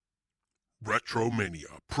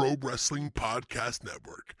Retromania Pro Wrestling Podcast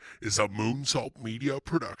Network is a Moonsault Media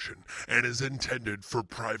production and is intended for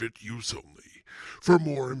private use only. For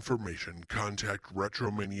more information, contact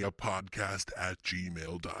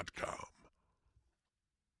retromaniapodcast@gmail.com.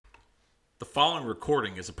 The following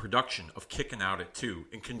recording is a production of Kickin' Out at 2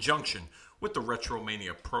 in conjunction with the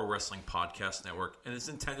Retromania Pro Wrestling Podcast Network and is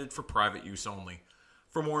intended for private use only.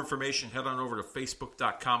 For more information, head on over to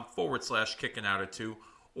facebook.com/Kickin' Out at 2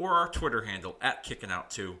 or our Twitter handle @Kickin' Out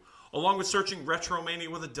 2, along with searching Retromania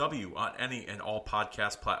with a W on any and all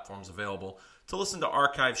podcast platforms available to listen to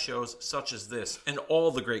archive shows such as this and all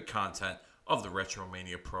the great content of the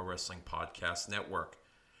Retromania Pro Wrestling Podcast Network.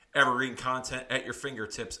 Evergreen content at your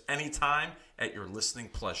fingertips anytime at your listening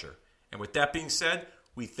pleasure. And with that being said,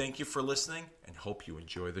 we thank you for listening and hope you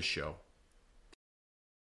enjoy the show.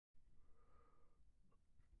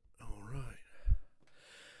 All right.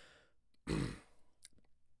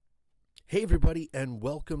 Hey everybody, and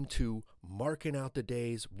welcome to Marking Out the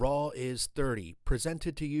Days Raw is 30,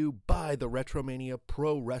 presented to you by the Retromania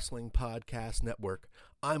Pro Wrestling Podcast Network.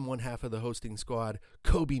 I'm one half of the hosting squad,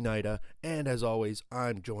 Kobe Naida, and as always,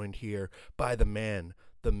 I'm joined here by the man,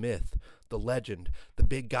 the myth, the legend, the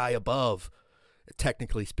big guy above,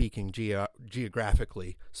 technically speaking,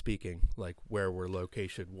 geographically speaking, like where we're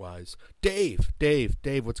location-wise. Dave,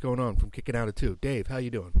 what's going on from Kicking Out at 2? Dave, how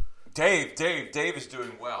you doing? Dave is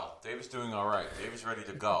doing well. Dave is doing all right. Dave is ready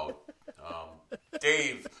to go.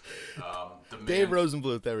 Dave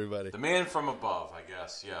Rosenbluth, everybody. The man from above, I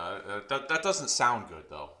guess. Yeah, that doesn't sound good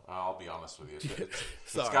though. I'll be honest with you.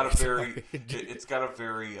 It's got a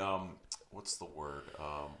very what's the word?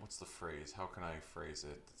 What's the phrase? How can I phrase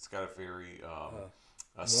it? It's got a very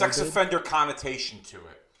sex offender connotation to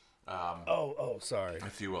it. Sorry.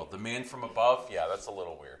 If you will, the man from above. Yeah, that's a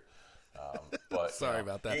little weird. But sorry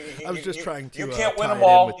about that. I was just trying to. You can't win tie them it in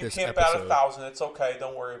all. with You this can't episode. bat 1,000. It's okay.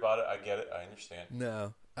 Don't worry about it. I get it. I understand.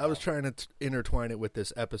 No, I was trying to intertwine it with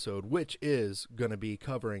this episode, which is going to be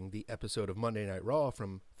covering the episode of Monday Night Raw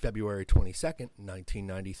from February 22nd,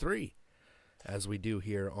 1993, as we do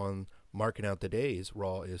here on Marking Out the Days.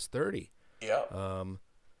 Raw is 30. Yeah.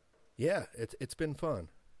 Yeah, it's been fun.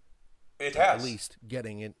 It has. At least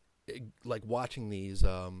getting it, like watching these.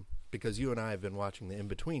 Because you and I have been watching the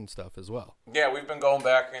in-between stuff as well. Yeah, we've been going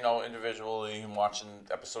back, individually and watching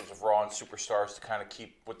episodes of Raw and Superstars to kind of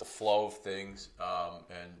keep with the flow of things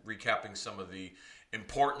and recapping some of the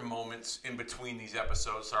important moments in between these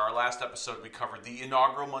episodes. So our last episode, we covered the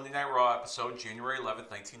inaugural Monday Night Raw episode, January 11th,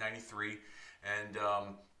 1993. And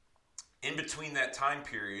in between that time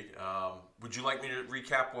period, would you like me to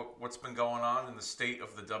recap what's been going on in the state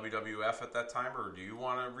of the WWF at that time? Or do you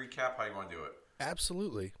want to recap? How you want to do it?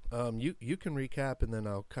 Absolutely. You can recap, and then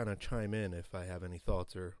I'll kind of chime in if I have any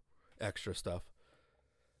thoughts or extra stuff.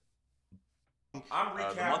 I'm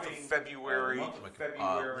recapping the month of February,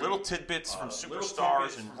 little tidbits from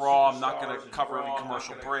Superstars and Raw. I'm not going to cover every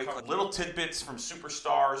commercial break. Little tidbits from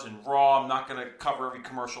Superstars and Raw. I'm not going to cover every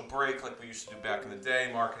commercial break like we used to do back in the day,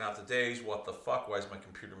 marking out the days. What the fuck? Why is my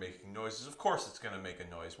computer making noises? Of course it's going to make a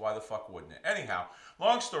noise. Why the fuck wouldn't it? Anyhow,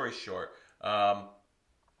 long story short,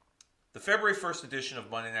 the February 1st edition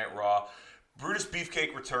of Monday Night Raw, Brutus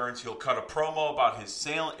Beefcake returns. He'll cut a promo about his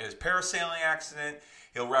parasailing accident.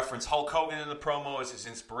 He'll reference Hulk Hogan in the promo as his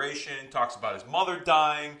inspiration. Talks about his mother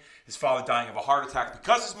dying, his father dying of a heart attack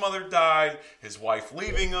because his mother died, his wife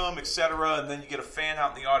leaving him, etc. And then you get a fan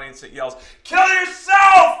out in the audience that yells, "Kill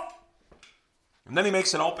yourself!" And then he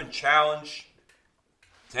makes an open challenge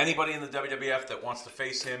to anybody in the WWF that wants to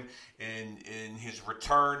face him in his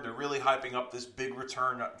return. They're really hyping up this big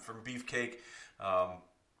return from Beefcake.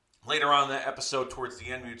 Later on in that episode, towards the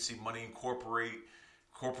end, we would see Money Incorporated,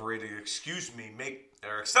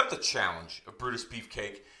 accept the challenge of Brutus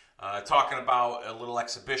Beefcake, talking about a little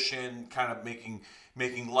exhibition, kind of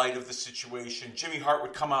making light of the situation. Jimmy Hart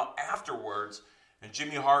would come out afterwards, and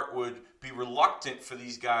Jimmy Hart would be reluctant for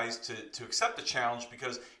these guys to accept the challenge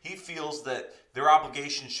because he feels that their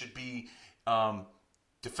obligation should be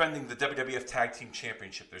defending the WWF Tag Team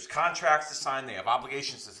Championship. There's contracts to sign. They have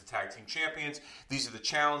obligations as the Tag Team Champions. These are the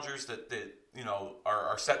challengers that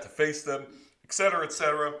are set to face them, etc.,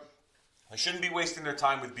 etc. They shouldn't be wasting their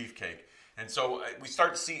time with Beefcake. And so we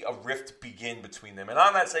start to see a rift begin between them. And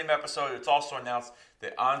on that same episode, it's also announced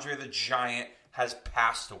that Andre the Giant has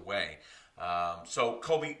passed away. So,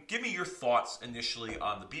 Kobe, give me your thoughts initially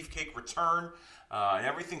on the Beefcake return and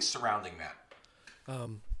everything surrounding that.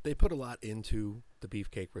 They put a lot into the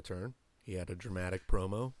Beefcake return. He had a dramatic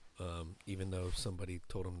promo, even though somebody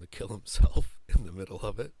told him to kill himself in the middle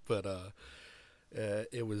of it. But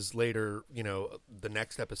it was later, the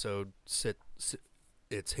next episode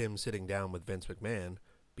it's him sitting down with Vince McMahon,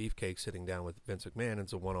 Beefcake sitting down with Vince McMahon.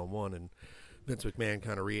 It's a one-on-one, and Vince McMahon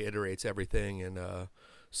kind of reiterates everything, and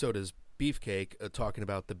so does Beefcake, talking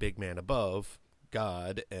about the big man above,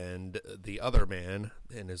 God, and the other man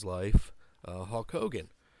in his life, Hulk Hogan.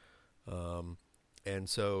 And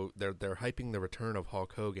so they're hyping the return of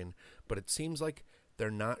Hulk Hogan, but it seems like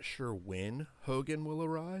they're not sure when Hogan will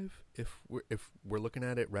arrive. If we're looking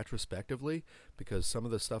at it retrospectively, because some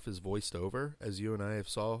of the stuff is voiced over, as you and I have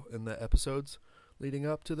saw in the episodes leading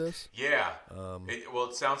up to this. Yeah.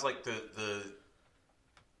 It sounds like the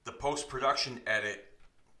post-production edit,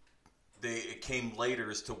 it came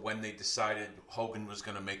later as to when they decided Hogan was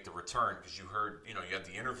going to make the return, because you heard, you had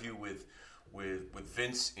the interview with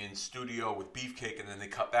Vince in studio with Beefcake, and then they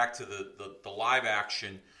cut back to the live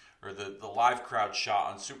action, or the live crowd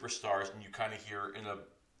shot on Superstars, and you kind of hear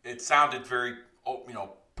it sounded very,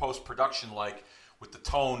 post-production like, with the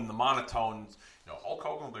tone, the monotone, Hulk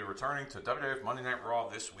Hogan will be returning to WWF Monday Night Raw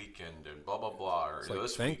this weekend, and blah, blah, blah. Or,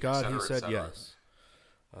 this thank week, God he said yes.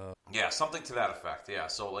 Yeah, something to that effect, yeah.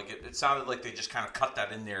 So, it sounded like they just kind of cut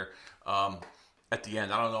that in there at the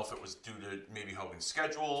end. I don't know if it was due to maybe Hogan's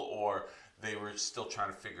schedule, or they were still trying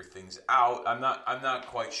to figure things out. I'm not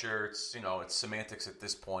quite sure. It's, it's semantics at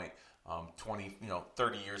this point,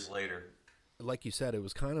 30 years later. Like you said, it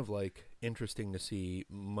was kind of interesting to see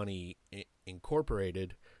Money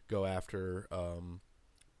Incorporated go after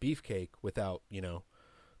Beefcake without,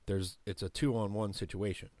 it's a 2-on-1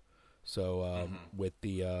 situation. So with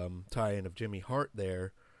the tie-in of Jimmy Hart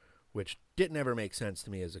there, which didn't ever make sense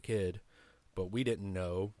to me as a kid, but we didn't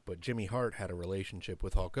know, but Jimmy Hart had a relationship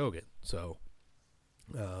with Hulk Hogan. So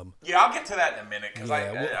yeah, I'll get to that in a minute, because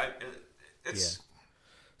it's... Yeah.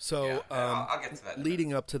 So I'll get to that.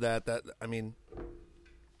 Leading up to that,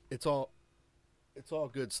 it's all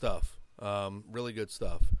good stuff, really good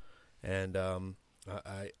stuff, and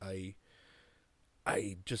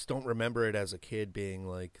I just don't remember it as a kid being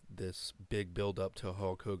like this big build up to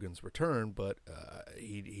Hulk Hogan's return, but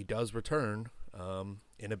he does return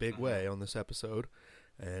in a big way on this episode,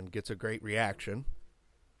 and gets a great reaction,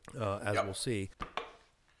 as we'll see.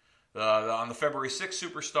 On the February 6th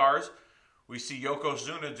Superstars, we see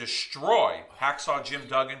Yokozuna destroy Hacksaw Jim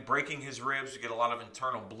Duggan, breaking his ribs. We get a lot of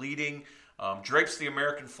internal bleeding. Drapes the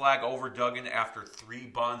American flag over Duggan after 3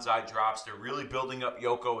 banzai drops. They're really building up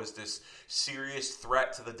Yoko as this serious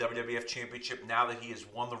threat to the WWF Championship now that he has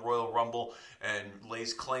won the Royal Rumble and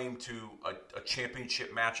lays claim to a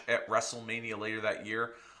championship match at WrestleMania later that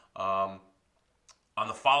year. On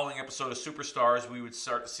the following episode of Superstars, we would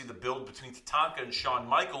start to see the build between Tatanka and Shawn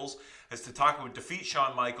Michaels, as Tatanka would defeat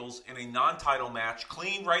Shawn Michaels in a non-title match.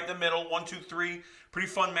 Clean, right in the middle, 1, 2, 3. Pretty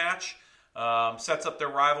fun match. Sets up their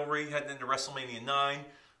rivalry heading into WrestleMania 9.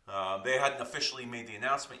 They hadn't officially made the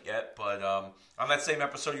announcement yet, but on that same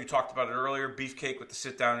episode, you talked about it earlier, Beefcake with the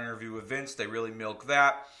sit-down interview with Vince. They really milk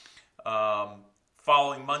that.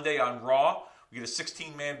 Following Monday on Raw, we get a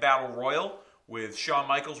 16-man battle royal with Shawn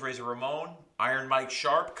Michaels, Razor Ramon, Iron Mike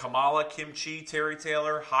Sharp, Kamala, Kim Chi, Terry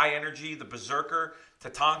Taylor, High Energy, The Berserker,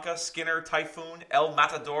 Tatanka, Skinner, Typhoon, El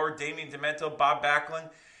Matador, Damien Demento, Bob Backlund.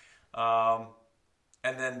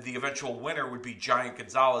 And then the eventual winner would be Giant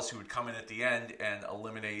Gonzalez, who would come in at the end and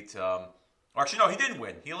eliminate... actually, no, he didn't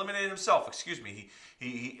win. He eliminated himself. Excuse me.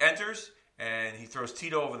 He enters, and he throws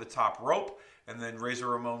Tito over the top rope, and then Razor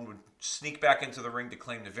Ramon would sneak back into the ring to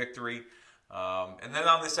claim the victory. And then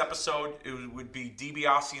on this episode, it would be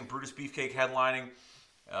DiBiase and Brutus Beefcake headlining.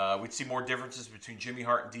 We'd see more differences between Jimmy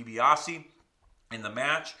Hart and DiBiase in the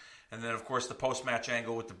match. And then, of course, the post-match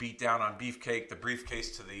angle with the beatdown on Beefcake, the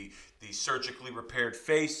briefcase to the surgically repaired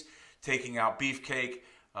face, taking out Beefcake,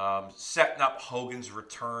 setting up Hogan's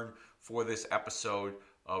return for this episode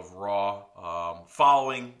of Raw.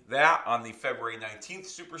 Following that, on the February 19th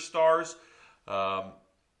Superstars,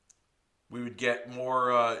 we would get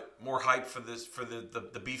more hype for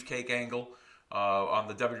the Beefcake angle on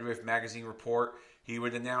the WWF Magazine report. He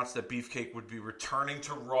would announce that Beefcake would be returning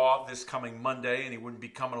to Raw this coming Monday, and he wouldn't be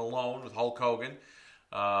coming alone with Hulk Hogan.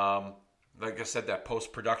 Like I said, that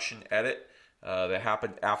post-production edit that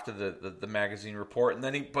happened after the magazine report.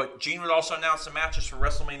 But Gene would also announce some matches for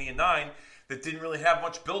WrestleMania 9 that didn't really have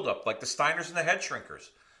much build-up, like the Steiners and the Head Shrinkers.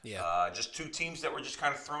 Yeah. Just 2 teams that were just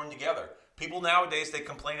kind of thrown together. People nowadays, they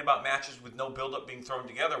complain about matches with no build-up being thrown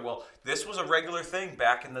together. Well, this was a regular thing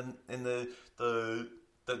back in the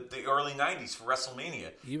early 90s for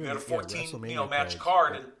WrestleMania. Even, you had a 14 match cards,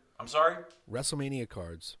 card. And, I'm sorry? WrestleMania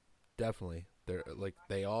cards, definitely. They're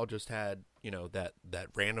they all just had that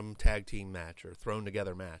random tag team match or thrown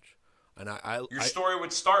together match And your story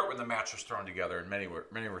would start when the match was thrown together in many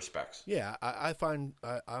respects. Yeah, I find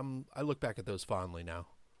I look back at those fondly now.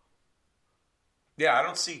 Yeah, I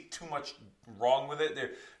don't see too much wrong with it.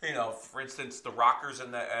 There, for instance, the Rockers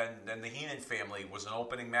and the Heenan family was an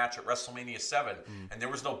opening match at WrestleMania 7, and there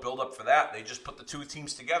was no build-up for that. They just put the two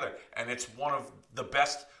teams together, and it's one of the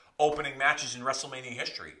best opening matches in WrestleMania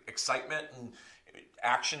history. Excitement and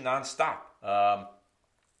action nonstop.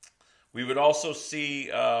 We would also see,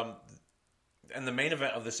 in the main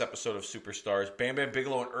event of this episode of Superstars, Bam Bam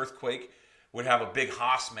Bigelow and Earthquake would have a big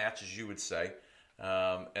Haas match, as you would say.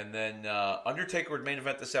 And then Undertaker would main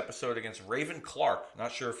event this episode against Raven Clark.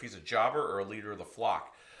 Not sure if he's a jobber or a leader of the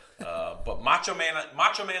flock. But Macho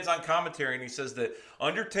Man's on commentary, and he says that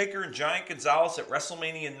Undertaker and Giant Gonzalez at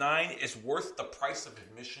WrestleMania 9 is worth the price of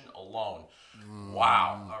admission alone.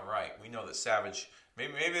 Wow. All right. We know that Savage...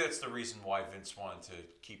 Maybe that's the reason why Vince wanted to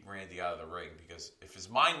keep Randy out of the ring, because if his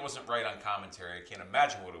mind wasn't right on commentary, I can't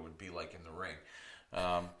imagine what it would be like in the ring.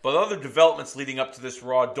 But other developments leading up to this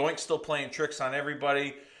Raw, Doink still playing tricks on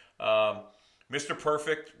everybody. Mr.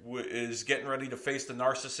 Perfect is getting ready to face the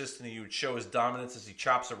Narcissist, and he would show his dominance as he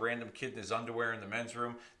chops a random kid in his underwear in the men's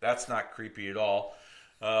room. That's not creepy at all.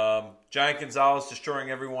 Giant Gonzalez destroying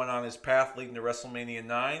everyone on his path leading to WrestleMania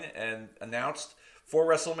 9, and announced for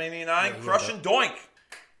WrestleMania 9, crushing Doink.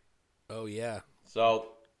 Oh, yeah. So,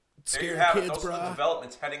 there you have it. Those are the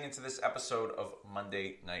developments heading into this episode of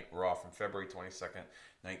Monday Night Raw from February 22nd,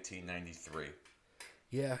 1993.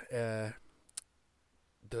 Yeah,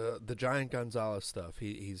 the Giant Gonzalez stuff.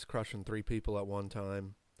 He's crushing 3 people at one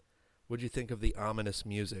time. What'd you think of the ominous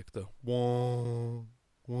music? The whoa,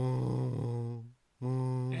 whoa,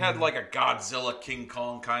 whoa. It had like a Godzilla, King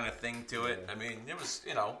Kong kind of thing to it. I mean, it was,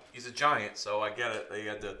 he's a giant, so I get it. They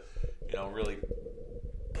had to, really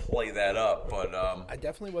play that up. But I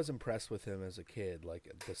definitely was impressed with him as a kid,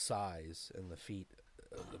 like the size and the feet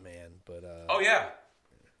of the man. But oh yeah,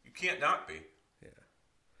 you can't not be.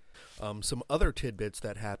 Yeah. Some other tidbits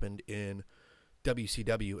that happened in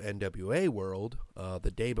WCW NWA world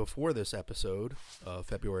the day before this episode,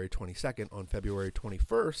 February 22nd, on February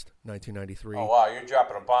 21st, 1993. Oh wow, you're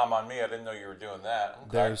dropping a bomb on me. I didn't know you were doing that. Okay.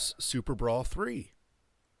 There's Super Brawl 3.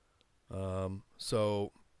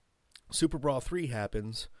 So Super Brawl 3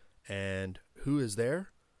 happens, and who is there?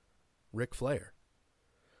 Ric Flair.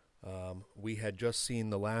 We had just seen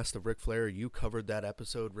the last of Ric Flair. You covered that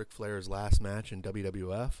episode, Ric Flair's last match in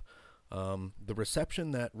WWF. The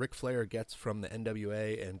reception that Ric Flair gets from the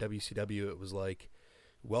NWA and WCW, it was like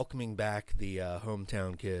welcoming back the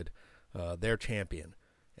hometown kid, their champion.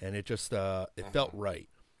 And it just it felt right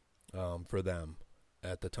for them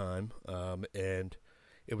at the time. And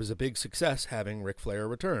it was a big success having Ric Flair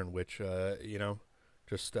return, which,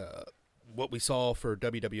 just what we saw for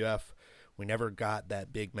WWF. We never got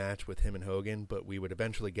that big match with him and Hogan, but we would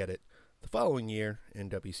eventually get it the following year in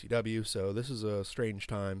WCW. So this is a strange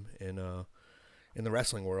time in the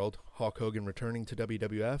wrestling world. Hulk Hogan returning to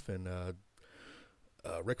WWF and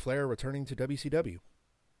Ric Flair returning to WCW.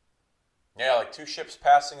 Yeah, like two ships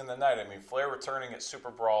passing in the night. I mean, Flair returning at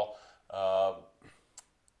Super Brawl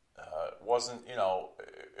wasn't,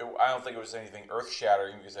 I don't think it was anything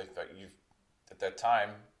earth-shattering, because I thought at that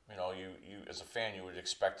time, you as a fan, you would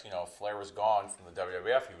expect, if Flair was gone from the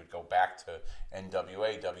WWF, he would go back to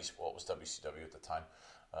NWA, it was WCW at the time.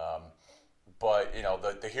 But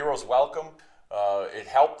the Heroes Welcome, it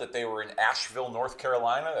helped that they were in Asheville, North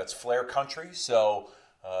Carolina. That's Flair country, so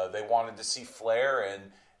they wanted to see Flair,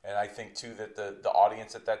 and I think too that the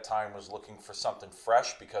audience at that time was looking for something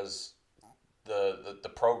fresh, because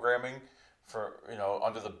the programming for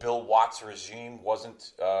under the Bill Watts regime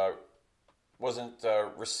wasn't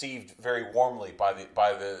received very warmly by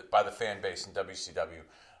the fan base in WCW.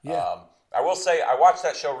 Yeah. I will say I watched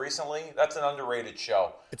that show recently. That's an underrated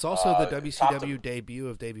show. It's also the WCW debut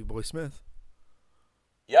of Davey Boy Smith.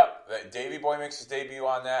 Yep, Davey Boy makes his debut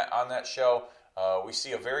on that show. We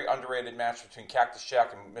see a very underrated match between Cactus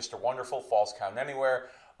Jack and Mr. Wonderful, Falls Count Anywhere.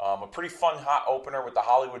 A pretty fun hot opener with the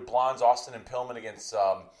Hollywood Blondes, Austin and Pillman against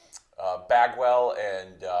Bagwell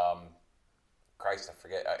and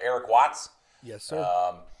Eric Watts. Yes, sir.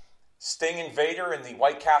 Sting and Vader in the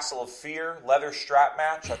White Castle of Fear leather strap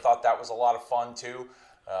match. I thought that was a lot of fun too.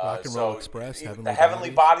 Rock and Roll Express, the Heavenly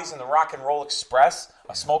Bodies and the Rock and Roll Express,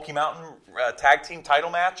 a Smoky Mountain tag team title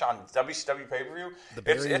match on WCW pay-per-view. The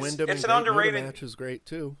Barry Windham and Great Muta match is great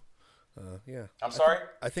too. Yeah. I'm sorry?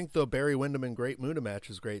 I think the Barry Windham and Great Muta match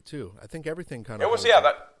is great too. I think everything kind of. It was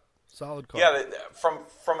solid call. Yeah,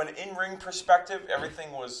 from an in-ring perspective,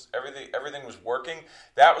 everything was working.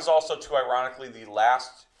 That was also too ironically the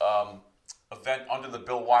last event under the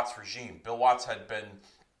Bill Watts regime. Bill Watts had been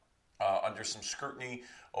under some scrutiny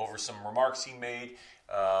over some remarks he made,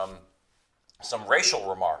 some racial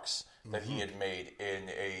remarks that he had made in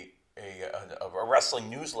a wrestling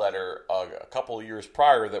newsletter a couple of years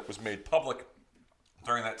prior that was made public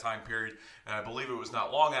during that time period. And I believe it was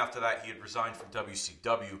not long after that he had resigned from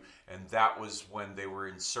WCW, and that was when they were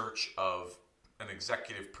in search of an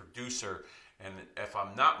executive producer. And if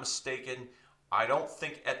I'm not mistaken, I don't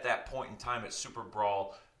think at that point in time at Super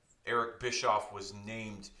Brawl, Eric Bischoff was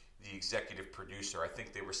named the executive producer. I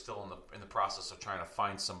think they were still in the process of trying to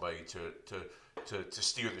find somebody to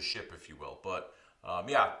steer the ship, if you will. But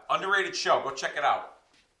underrated show. Go check it out.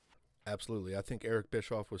 Absolutely. I think Eric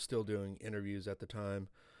Bischoff was still doing interviews at the time,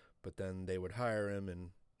 but then they would hire him and,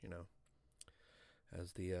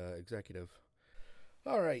 as the executive.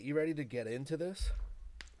 All right, you ready to get into this?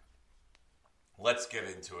 Let's get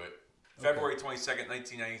into it. Okay. February 22nd,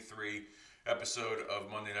 1993, episode of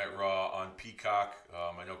Monday Night Raw on Peacock.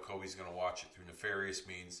 I know Kobe's going to watch it through nefarious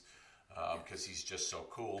means because he's just so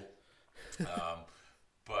cool.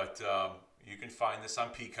 But you can find this on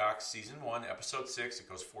Peacock, Season 1, Episode 6. It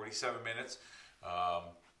goes 47 minutes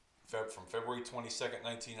from February 22nd,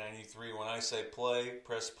 1993. When I say play,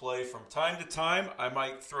 press play. From time to time, I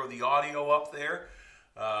might throw the audio up there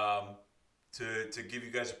to give you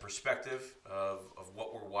guys a perspective of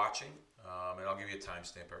what we're watching. And I'll give you a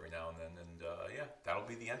timestamp every now and then. And, that'll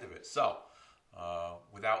be the end of it. So,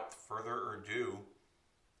 without further ado,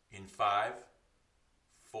 in 5,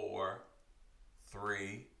 4,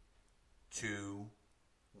 3, 2,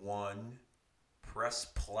 1, press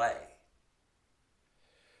play.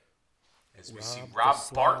 As we see Rob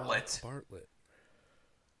Bartlett.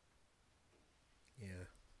 Yeah.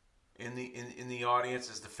 In the audience,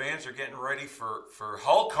 as the fans are getting ready for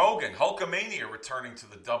Hulk Hogan, Hulkamania returning to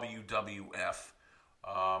the WWF.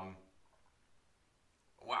 I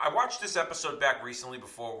watched this episode back recently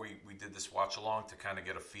before we did this watch along to kind of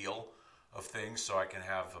get a feel of things so I can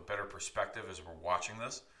have a better perspective as we're watching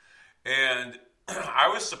this. And I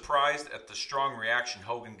was surprised at the strong reaction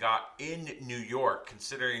Hogan got in New York,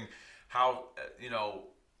 considering how,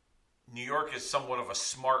 New York is somewhat of a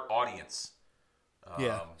smart audience.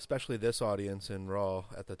 Especially this audience in Raw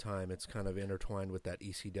at the time. It's kind of intertwined with that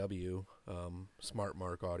ECW Smart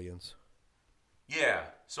Mark audience. Yeah,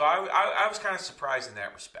 so I was kind of surprised in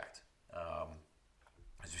that respect.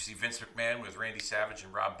 As we see Vince McMahon with Randy Savage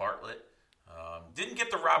and Rob Bartlett. Didn't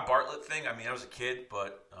get the Rob Bartlett thing. I mean, I was a kid,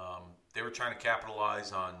 but they were trying to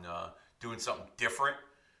capitalize on doing something different,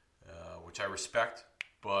 which I respect.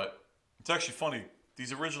 But it's actually funny.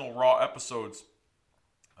 These original Raw episodes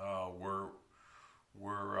were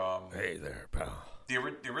hey there, pal. The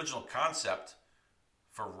original concept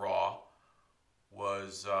for Raw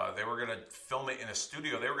was they were going to film it in a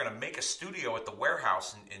studio. They were going to make a studio at the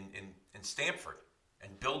warehouse in Stamford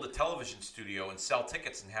and build a television studio and sell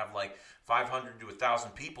tickets and have like 500 to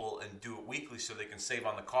 1,000 people and do it weekly so they can save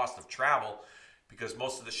on the cost of travel, because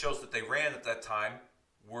most of the shows that they ran at that time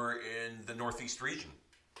were in the Northeast region.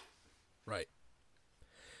 Right.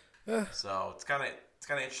 So it's kind of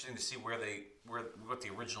interesting to see what the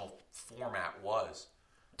original format was.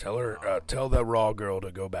 Tell that Raw girl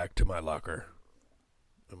to go back to my locker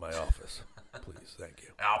in my office, please. Thank you.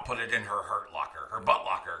 I'll put it in her butt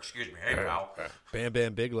locker. Excuse me. Hey, pal. Bam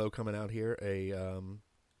Bam Bigelow coming out here.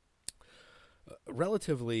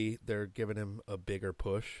 Relatively, they're giving him a bigger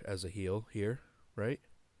push as a heel here, right?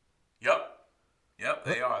 Yep,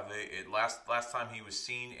 they are. Last time he was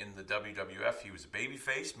seen in the WWF, he was a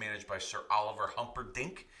babyface managed by Sir Oliver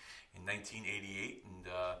Humperdinck in 1988, and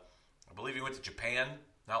I believe he went to Japan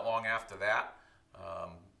not long after that.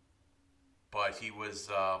 But he was,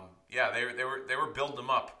 they were building him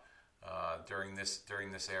up during this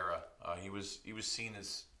era. He was seen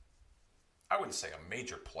as, I wouldn't say a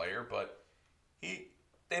major player, but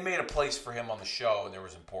they made a place for him on the show, and there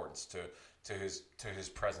was importance to his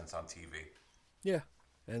presence on TV. Yeah,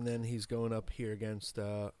 and then he's going up here against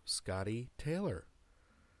Scotty Taylor.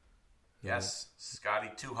 Yes, Scotty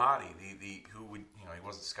Too Hotty, he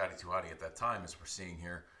wasn't Scotty Too Hotty at that time, as we're seeing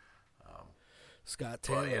here. Scott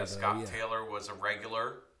Taylor. Taylor was a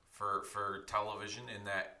regular for television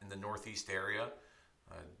in the Northeast area,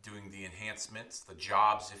 doing the enhancements, the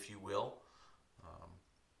jobs, if you will.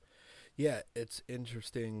 Yeah, it's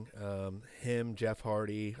interesting. Him, Jeff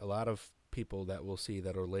Hardy, a lot of people that we'll see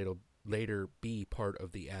that are later be part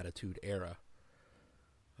of the Attitude Era.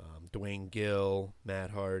 Dwayne Gill, Matt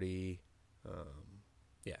Hardy,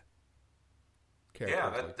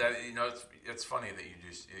 it's funny that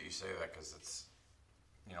you say that, because it's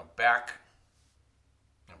back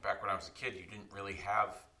when I was a kid, you didn't really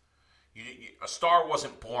have a star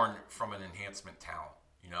wasn't born from an enhancement talent.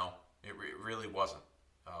 It really wasn't.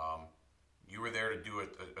 You were there to do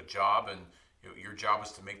a job, and your job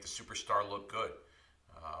was to make the superstar look good.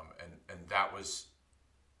 And that was,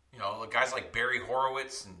 guys like Barry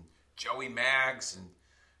Horowitz and Joey Maggs,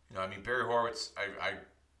 and Barry Horowitz, I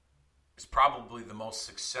is probably the most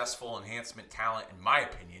successful enhancement talent in my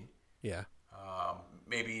opinion. Yeah.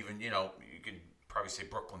 Maybe even you could probably say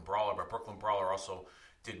Brooklyn Brawler, but Brooklyn Brawler also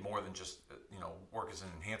did more than just work as an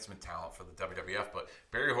enhancement talent for the WWF. But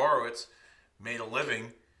Barry Horowitz made a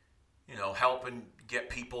living, helping get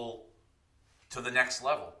people to the next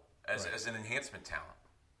level as an enhancement talent.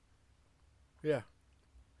 Yeah.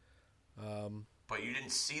 But you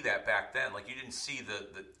didn't see that back then. Like you didn't see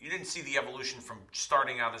the evolution from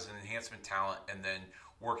starting out as an enhancement talent and then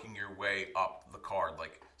working your way up the card.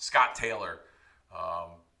 Like Scott Taylor,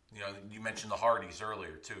 you mentioned the Hardys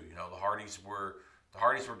earlier too. The Hardys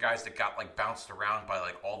were guys that got like bounced around by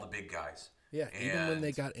like all the big guys. Yeah, even when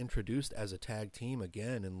they got introduced as a tag team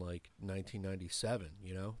again in like 1997,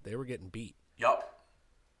 they were getting beat. Yup.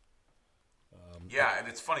 Yeah, and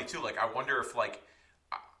it's funny too. Like I wonder if like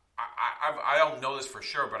I don't know this for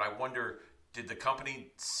sure, but I wonder, did the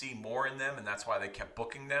company see more in them, and that's why they kept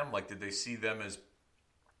booking them? Like, did they see them as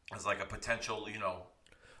like a potential,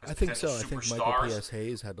 I think so. I think Michael P.S.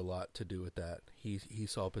 Hayes had a lot to do with that. He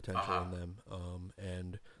saw potential in them,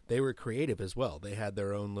 and they were creative as well. They had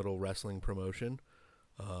their own little wrestling promotion.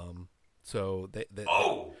 So they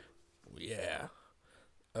yeah.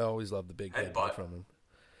 I always loved the big headbutt from him.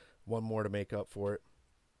 One more to make up for it.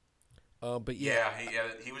 But yeah,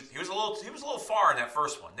 he was a little far in that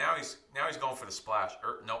first one. Now he's going for the splash.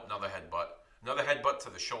 Nope, another headbutt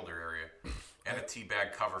to the shoulder area, and a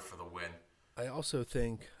teabag cover for the win. I also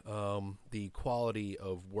think the quality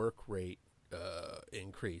of work rate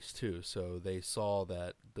increased too. So they saw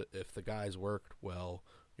that if the guys worked well,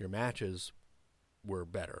 your matches were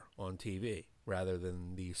better on TV rather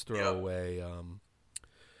than these throwaway.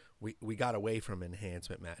 Yep. We got away from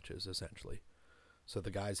enhancement matches essentially. So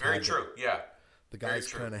the guys the guys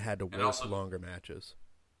kind of had to work longer matches.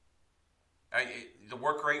 The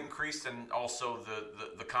work rate increased, and also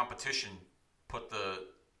the competition put the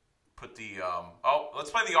let's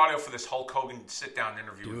play the audio for this Hulk Hogan sit down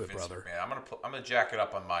interview with Vince McMahon. I'm gonna jack it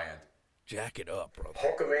up on my end. Jack it up, brother.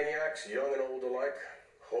 Hulkamaniacs, young and old alike,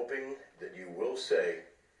 hoping that you will say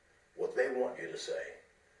what they want you to say,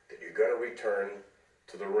 that you're gonna return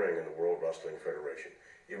to the ring in the World Wrestling Federation.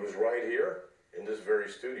 It was right here in this very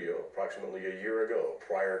studio approximately a year ago,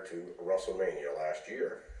 prior to WrestleMania last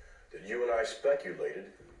year, that you and I speculated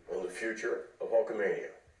on the future of Hulkamania.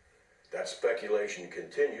 That speculation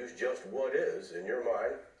continues. Just what is, in your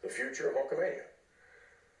mind, the future of Hulkamania?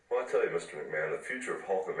 Well, I tell you, Mr. McMahon, the future of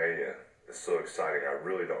Hulkamania is so exciting, I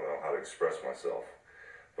really don't know how to express myself.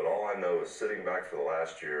 But all I know is sitting back for the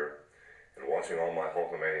last year and watching all my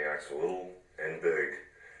Hulkamaniacs, little and big,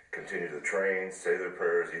 continue to train, say their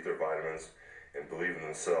prayers, eat their vitamins, and believe in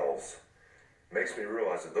themselves, makes me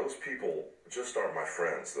realize that those people just aren't my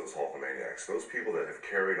friends, those Hulkamaniacs. Those people that have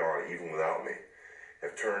carried on even without me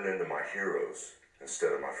have turned into my heroes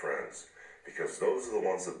instead of my friends. Because those are the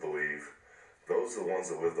ones that believe, those are the ones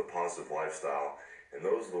that live the positive lifestyle, and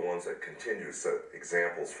those are the ones that continue to set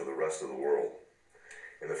examples for the rest of the world.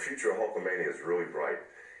 And the future of Hulkamania is really bright,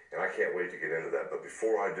 and I can't wait to get into that. But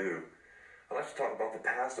before I do, I'd like to talk about the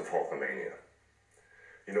past of Hulkamania.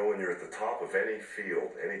 When you're at the top of any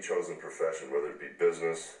field, any chosen profession, whether it be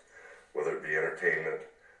business, whether it be entertainment,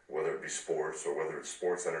 whether it be sports, or whether it's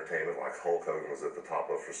sports entertainment like Hulk Hogan was at the top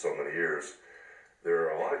of for so many years, there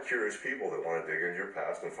are a lot of curious people that want to dig into your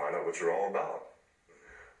past and find out what you're all about.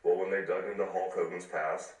 Well, when they dug into Hulk Hogan's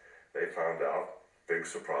past, they found out, big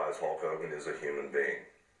surprise, Hulk Hogan is a human being.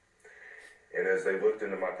 And as they looked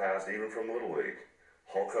into my past, even from Little League,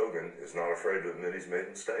 Hulk Hogan is not afraid to admit he's made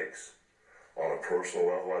mistakes. On a personal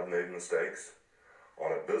level, I've made mistakes.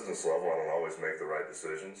 On a business level, I don't always make the right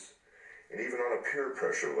decisions. And even on a peer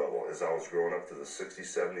pressure level, as I was growing up to the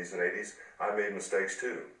 60s, 70s, and 80s, I made mistakes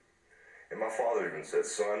too. And my father even said,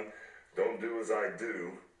 son, don't do as I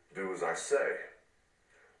do as I say.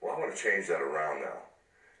 Well, I want to change that around now,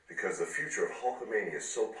 because the future of Hulkamania is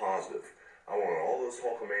so positive. I want all those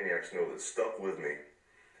Hulkamaniacs to know that stuck with me,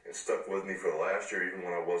 and stuck with me for the last year, even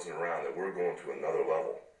when I wasn't around, that we're going to another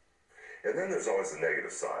level. And then there's always the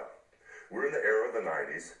negative side. We're in the era of the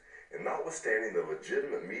 90s, and notwithstanding the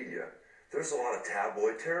legitimate media, there's a lot of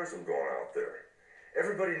tabloid terrorism going out there.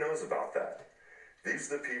 Everybody knows about that.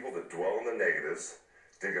 These are the people that dwell on the negatives,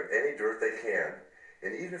 dig up any dirt they can,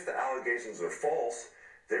 and even if the allegations are false,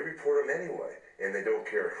 they report them anyway, and they don't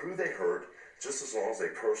care who they hurt, just as long as they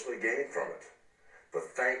personally gain from it. But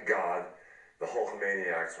thank God The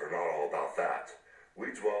Hulkamaniacs are not all about that.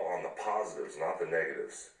 We dwell on the positives, not the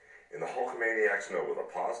negatives. And the Hulkamaniacs know with a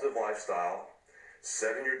positive lifestyle,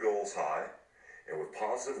 setting your goals high, and with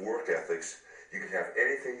positive work ethics, you can have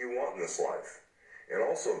anything you want in this life. And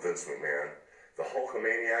also, Vince McMahon, the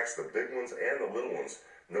Hulkamaniacs, the big ones and the little ones,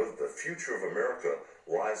 know that the future of America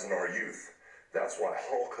lies in our youth. That's why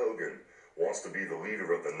Hulk Hogan wants to be the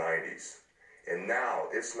leader of the 90s. And now,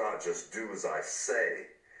 it's not just do as I say,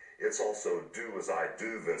 it's also do as I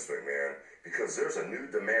do, Vince McMahon, because there's a new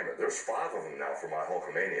demandment. There's 5 of them now for my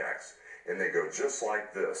Hulkamaniacs, and they go just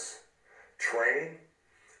like this. Train,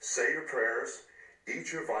 say your prayers,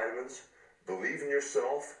 eat your vitamins, believe in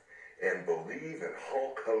yourself, and believe in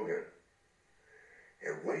Hulk Hogan.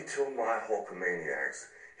 And wait till my Hulkamaniacs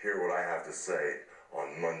hear what I have to say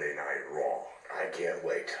on Monday Night Raw. I can't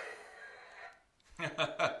wait.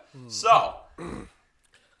 So,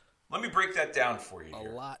 let me break that down for you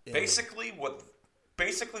here. A lot. Basically what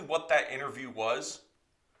that interview was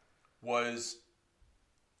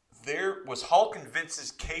there was Hulk and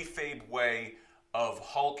Vince's kayfabe way of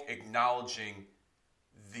Hulk acknowledging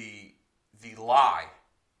the lie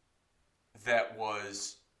that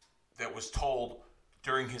was told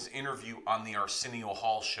during his interview on the Arsenio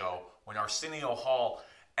Hall show, when Arsenio Hall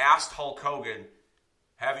asked Hulk Hogan,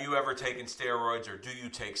 have you ever taken steroids or do you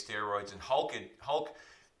take steroids? And Hulk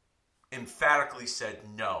emphatically said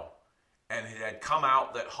no. And it had come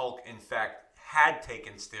out that Hulk, in fact, had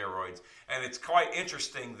taken steroids. And it's quite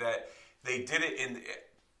interesting that they did it in...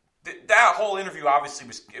 That whole interview obviously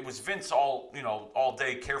was Vince all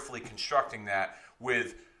day carefully constructing that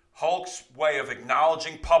with Hulk's way of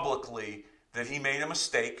acknowledging publicly that he made a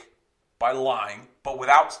mistake by lying, but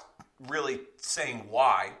without really saying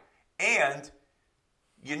why. And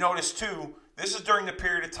you notice too, this is during the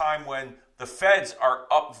period of time when the feds are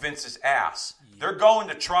up Vince's ass. They're going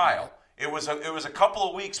to trial. It was a couple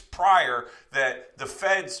of weeks prior that the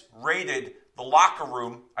feds raided the locker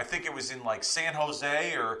room. I think it was in like San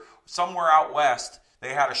Jose or somewhere out west.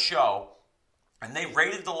 They had a show, and they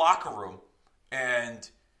raided the locker room, and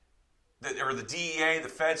the DEA, the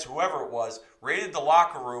feds, whoever it was, raided the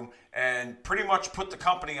locker room and pretty much put the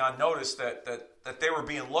company on notice that they were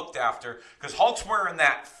being looked after because Hulk's wearing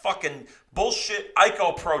that fucking bullshit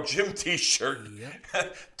Ico Pro gym T-shirt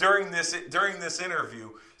during this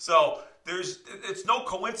interview. So it's no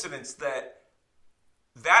coincidence that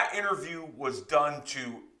interview was done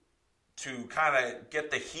to kind of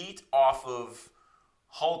get the heat off of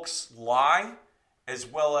Hulk's lie, as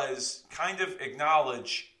well as kind of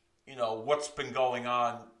acknowledge, what's been going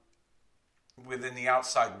on within the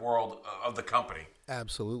outside world of the company.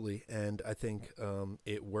 Absolutely, and I think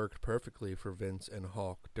it worked perfectly for Vince and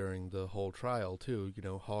Hulk during the whole trial, too.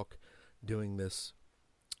 Hulk doing this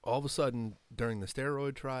all of a sudden during the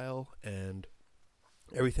steroid trial and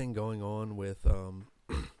everything going on with, Hulk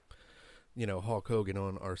Hogan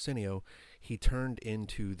on Arsenio, he turned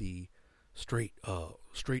into the straight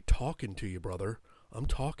talking to you, brother. I'm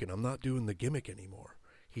talking. I'm not doing the gimmick anymore.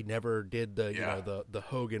 He never did the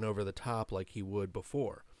Hogan over the top like he would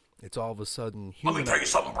before. It's all of a sudden humanized. Let me tell you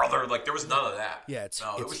something, brother. Like, there was none of that. Yeah,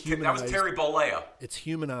 that was Terry Bollea. It's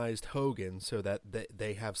humanized Hogan so that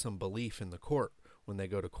they have some belief in the court when they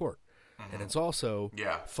go to court. Mm-hmm. And it's also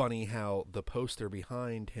funny how the poster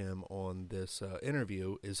behind him on this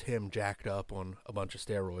interview is him jacked up on a bunch of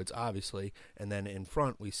steroids, obviously. And then in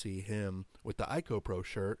front we see him with the Ico Pro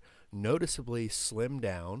shirt, noticeably slimmed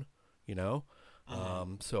down, he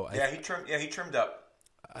trimmed up.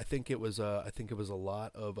 I think it was a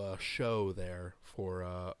lot of show there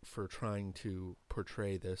for trying to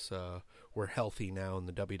portray this. We're healthy now in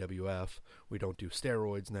the WWF. We don't do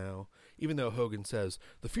steroids now, even though Hogan says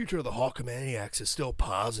the future of the Hulkamaniacs is still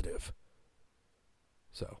positive.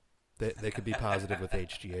 So they could be positive with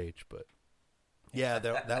HGH, but yeah,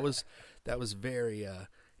 that was very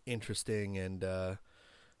interesting. And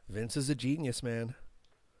Vince is a genius, man.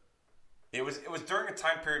 It was during a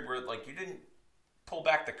time period where you didn't pull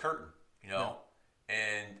back the curtain, No.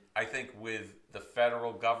 And I think with the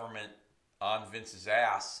federal government on Vince's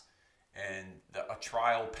ass and a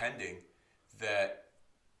trial pending, that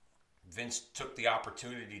Vince took the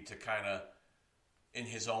opportunity to kind of, in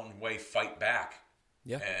his own way, fight back.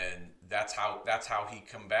 Yeah. And that's how he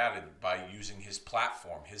combated, by using his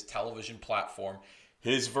platform, his television platform,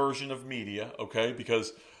 his version of media, okay?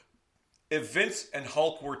 Because if Vince and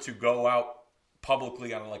Hulk were to go out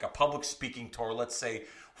publicly on a public speaking tour, let's say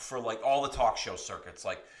for all the talk show circuits,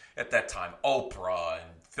 at that time, Oprah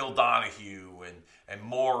and Phil Donahue and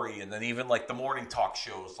Maury, and then even the morning talk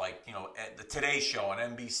shows the Today Show on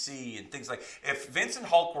NBC and things if Vince and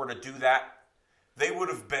Hulk were to do that, they would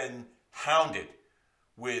have been hounded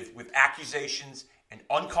with accusations and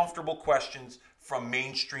uncomfortable questions from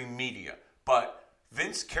mainstream media. But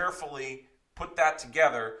Vince carefully put that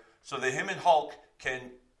together so that him and Hulk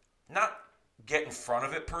can not get in front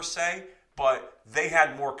of it per se, but they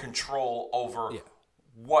had more control over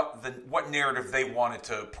what narrative they wanted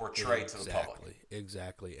to portray to the public.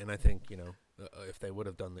 Exactly. And I think, if they would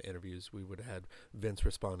have done the interviews, we would have had Vince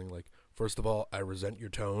responding like, first of all, I resent your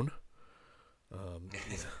tone.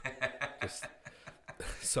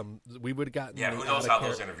 We would have gotten who knows how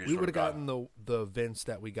those interviews we would have gotten the Vince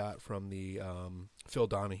that we got from the Phil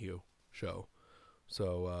Donahue show.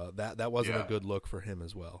 So that wasn't a good look for him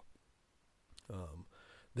as well.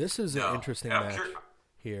 This is an interesting match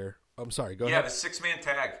here. I'm sorry, go ahead. Yeah, the 6-man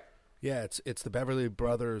tag. Yeah, it's the Beverly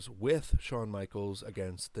Brothers with Shawn Michaels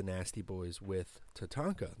against the Nasty Boys with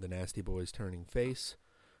Tatanka. The Nasty Boys turning face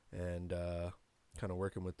and kind of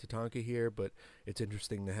working with Tatanka here, but it's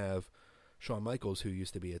interesting to have Shawn Michaels, who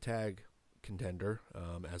used to be a tag contender,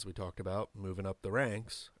 as we talked about, moving up the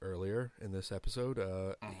ranks earlier in this episode.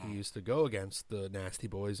 He used to go against the Nasty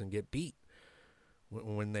Boys and get beat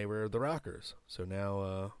when they were the Rockers. So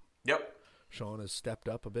now Shawn has stepped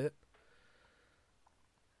up a bit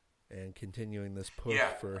and continuing this push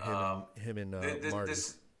for him and Marty.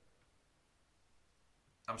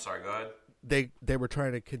 I'm sorry, go ahead. They were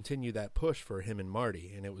trying to continue that push for him and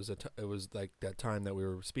Marty, and it was like that time that we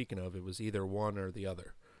were speaking of. It was either one or the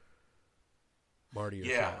other. Marty or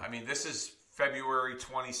Shawn. I mean, this is February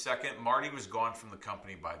 22nd. Marty was gone from the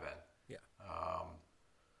company by then. Yeah.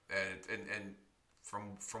 And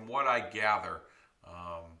from what I gather,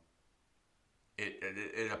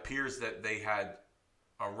 it appears that they had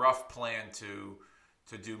a rough plan to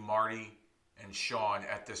do Marty and Shawn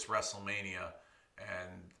at this WrestleMania,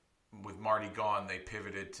 and with Marty gone, they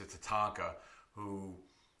pivoted to Tatanka, who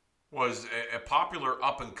was a popular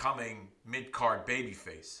up-and-coming mid-card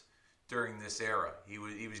babyface during this era. He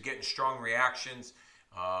was getting strong reactions.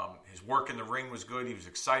 His work in the ring was good. He was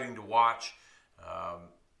exciting to watch.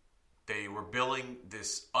 They were billing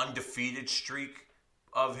this undefeated streak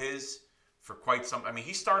of his for quite some. I mean,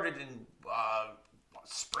 he started in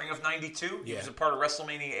spring of '92. He was a part of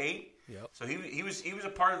WrestleMania 8. Yep. So he was a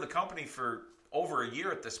part of the company for over a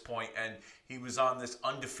year at this point, and he was on this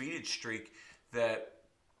undefeated streak that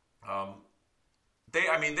they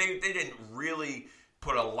didn't really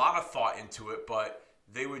put a lot of thought into it, but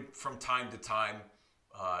they would from time to time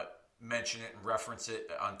mention it and reference it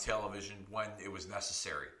on television when it was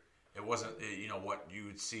necessary. It wasn't what you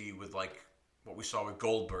would see with like what we saw with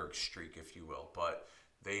Goldberg's streak, if you will, but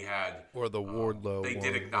they had or the Wardlow they one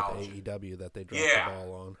did acknowledge with AEW that they dropped the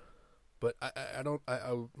ball on. But I don't.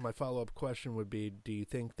 My follow-up question would be: do you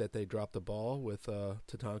think that they dropped the ball with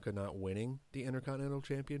Tatanka not winning the Intercontinental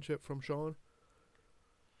Championship from Shawn?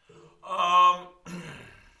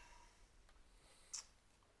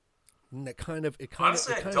 And it kind of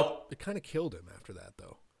killed him after that,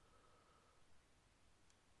 though.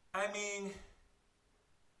 I mean,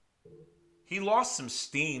 he lost some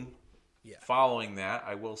steam following that,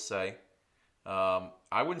 I will say.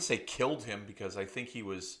 I wouldn't say killed him because I think he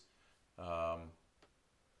was...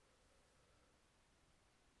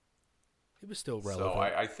 he was still relevant. So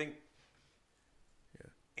I think...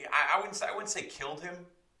 I wouldn't say killed him,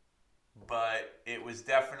 but it was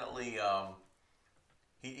definitely...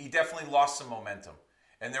 He definitely lost some momentum.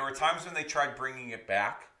 And there were times when they tried bringing it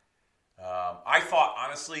back. I thought,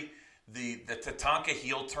 honestly, the Tatanka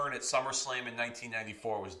heel turn at SummerSlam in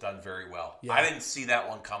 1994 was done very well. Yeah. I didn't see that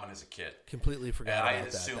one coming as a kid. Completely forgot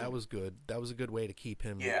about that. That was good. That was a good way to keep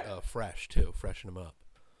him fresh too, freshen him up.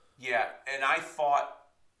 Yeah, and I thought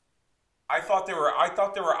there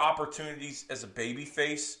were opportunities as a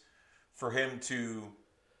babyface for him to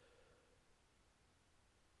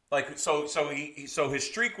so his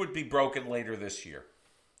streak would be broken later this year.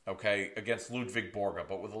 Okay, against Ludwig Borga,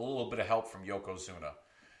 but with a little bit of help from Yokozuna.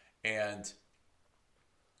 And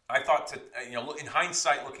I thought, in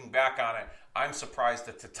hindsight, looking back on it, I'm surprised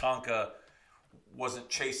that Tatanka wasn't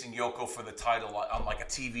chasing Yoko for the title on like a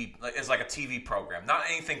TV program. Not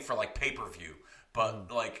anything for like pay-per-view,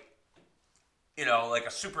 but like a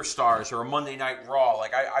Superstars or a Monday Night Raw.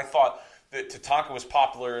 Like I thought that Tatanka was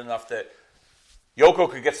popular enough that Yoko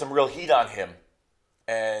could get some real heat on him,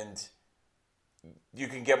 and you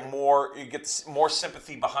get more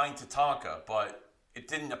sympathy behind Tatanka, but it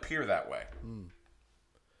didn't appear that way.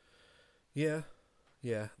 Yeah,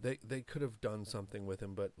 they could have done something with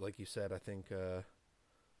him, but like you said, I think the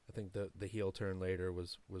heel turn later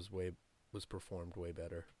was performed way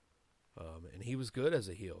better, and he was good as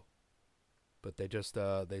a heel, but they just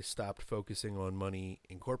they stopped focusing on Money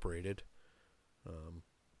Incorporated,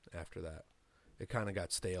 after that. It kind of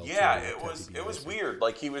got stale. Yeah, too, it was weird.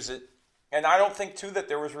 Like he was, and I don't think too that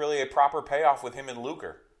there was really a proper payoff with him and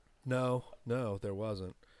Luger. No, there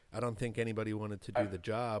wasn't. I don't think anybody wanted to do the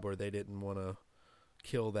job, or they didn't want to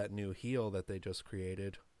kill that new heel that they just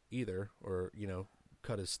created either, or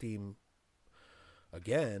cut his steam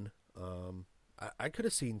again. I could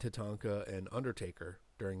have seen Tatanka and Undertaker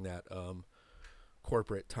during that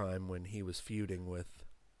corporate time when he was feuding with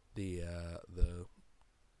the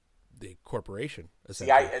corporation.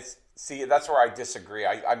 See, that's where I disagree.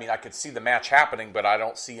 I mean, I could see the match happening, but I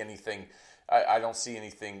don't see anything. I don't see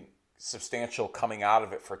anything substantial coming out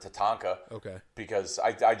of it for Tatanka. Okay. Because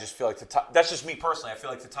I just feel like that's just me personally. I feel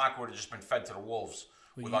like Tatanka would have just been fed to the wolves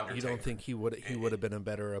with Undertaker. You don't think he would have been a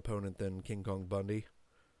better opponent than King Kong Bundy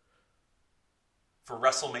for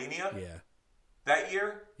WrestleMania? Yeah. That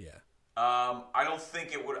year? Yeah. I don't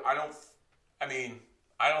think it would. I don't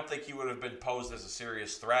think he would have been posed as a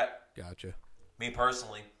serious threat. Gotcha. Me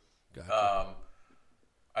personally. Gotcha.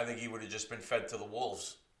 I think he would have just been fed to the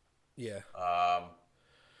wolves. Yeah.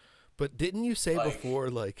 But didn't you say before,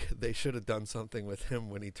 like, they should have done something with him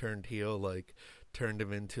when he turned heel, like, turned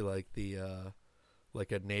him into, like, the,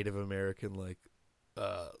 like a Native American, like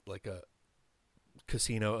a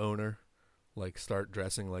casino owner, like, start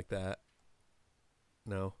dressing like that?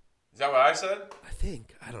 No? Is that what I said?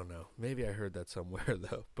 I don't know. Maybe I heard that somewhere,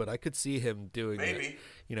 though. But I could see him doing it,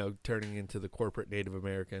 turning into the corporate Native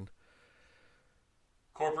American.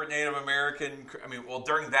 Corporate Native American, I mean, well,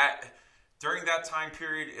 during that time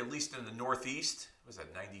period, at least in the Northeast, was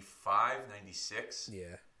that 95, 96?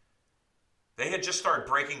 Yeah. They had just started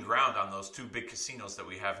breaking ground on those two big casinos that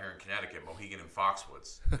we have here in Connecticut, Mohegan and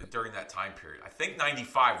Foxwoods, during that time period. I think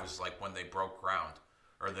 95 was like when they broke ground,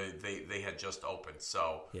 or they had just opened.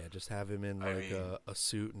 So yeah, just have him in a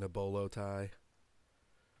suit and a bolo tie.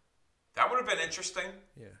 That would have been interesting.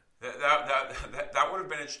 Yeah. That would have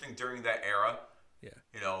been interesting during that era.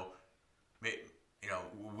 Yeah.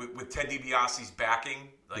 With Ted DiBiase's backing,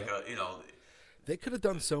 they could have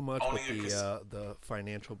done so much with the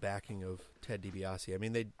financial backing of Ted DiBiase. I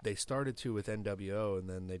mean, they started to with NWO, and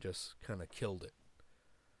then they just kind of killed it.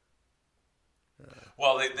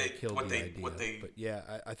 They killed the idea. But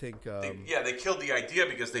yeah, I think they killed the idea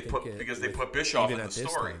because they put Bischoff in the story. Even at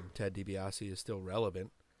this time, Ted DiBiase is still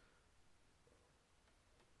relevant.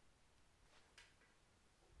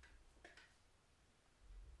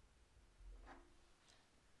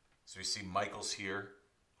 So we see Michaels here,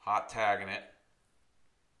 hot tagging it.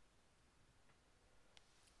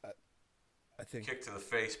 I think kick to the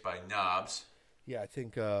face by Knobs. Yeah, I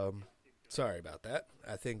think. Sorry about that.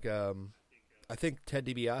 I think Ted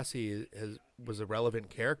DiBiase was a relevant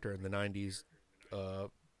character in the '90s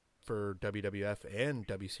for WWF and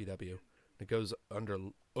WCW. It goes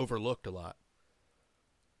overlooked a lot.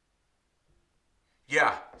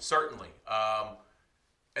 Yeah, certainly.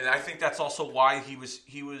 And I think that's also why he was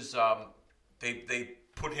they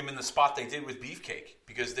put him in the spot they did with Beefcake,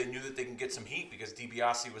 because they knew that they can get some heat because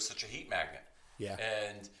DiBiase was such a heat magnet. Yeah.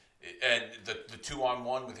 And the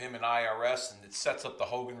 2-on-1 with him and IRS, and it sets up the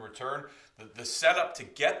Hogan return. The setup to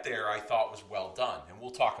get there, I thought, was well done. And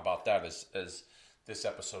we'll talk about that as this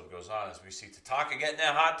episode goes on, as we see Tatanka getting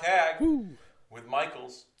that hot tag with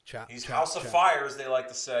Michaels. He's House of Fire, as they like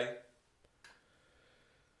to say.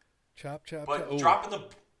 Chop. But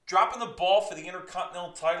dropping the ball for the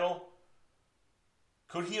Intercontinental title,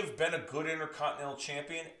 could he have been a good Intercontinental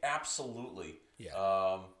champion? Absolutely.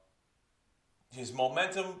 Yeah. His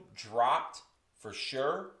momentum dropped for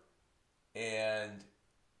sure, and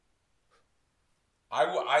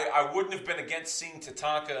I wouldn't have been against seeing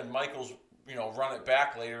Tatanka and Michaels, run it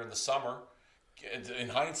back later in the summer. In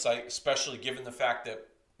hindsight, especially given the fact that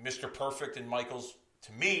Mr. Perfect and Michaels,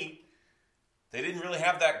 to me, they didn't really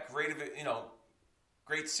have that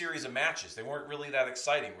great series of matches. They weren't really that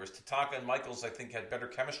exciting. Whereas Tatanka and Michaels, I think, had better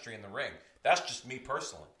chemistry in the ring. That's just me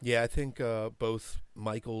personally. Yeah, I think both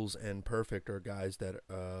Michaels and Perfect are guys that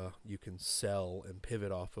you can sell and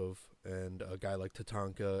pivot off of. And a guy like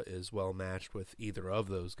Tatanka is well matched with either of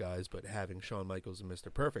those guys. But having Shawn Michaels and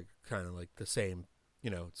Mr. Perfect, kind of like the same,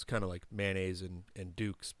 it's kind of like mayonnaise and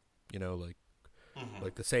Dukes,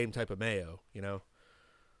 like the same type of mayo,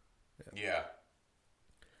 Yeah.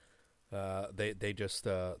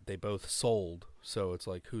 They both sold, so it's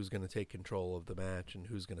like who's going to take control of the match and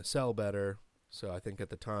who's going to sell better. So I think at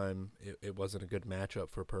the time it wasn't a good matchup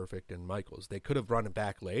for Perfect and Michaels. They could have run it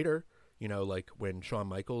back later, like when Shawn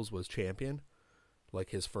Michaels was champion, like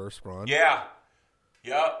his first run. Yeah.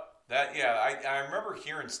 I remember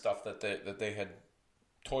hearing stuff that they had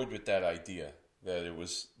toyed with that idea, that it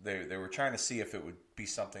was they were trying to see if it would be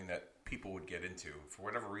something that people would get into. For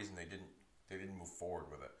whatever reason, they didn't move forward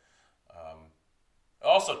with it.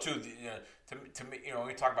 Also, too, to me,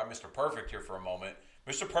 we talk about Mr. Perfect here for a moment.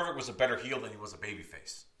 Mr. Perfect was a better heel than he was a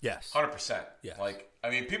babyface. Yes, 100%. Yes. Like, I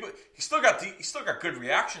mean, people. He still got good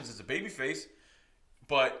reactions as a babyface,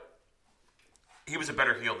 but he was a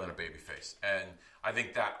better heel than a babyface, and I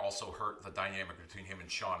think that also hurt the dynamic between him and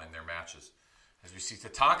Shawn in their matches. As we see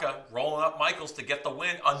Tatanka rolling up Michaels to get the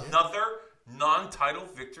win, another non-title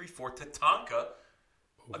victory for Tatanka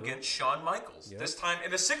against Shawn Michaels. Yep. This time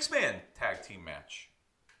in a 6-man tag team match.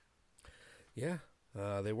 Yeah,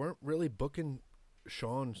 they weren't really booking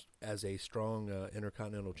Shawn as a strong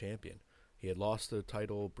Intercontinental Champion. He had lost the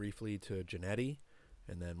title briefly to Jannetty,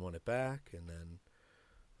 and then won it back, and then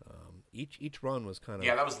each run was kind of...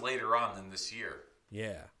 Yeah, that was later on than this year.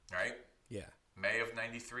 Yeah. Right? Yeah. May of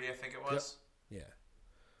 93, I think it was. Yep. Yeah.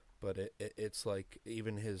 But it's like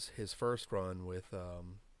even his first run with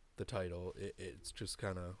the title, it's just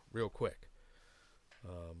kind of real quick.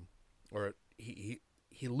 Or he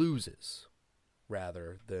loses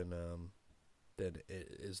rather than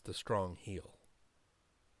is the strong heel.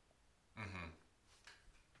 Mm-hmm.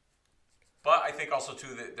 But I think also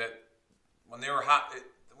too that when they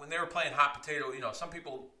were playing hot potato, some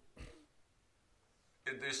people,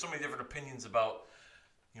 there's so many different opinions about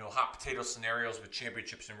hot potato scenarios with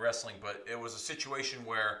championships in wrestling, but it was a situation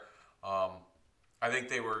where I think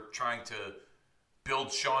they were trying to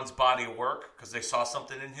build Shawn's body of work because they saw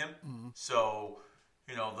something in him. Mm-hmm. So,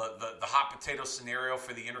 the hot potato scenario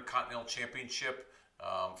for the Intercontinental Championship,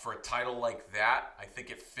 for a title like that, I think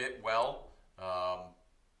it fit well.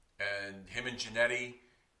 And him and Jannetty,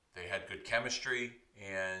 they had good chemistry,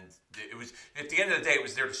 and it was, at the end of the day, it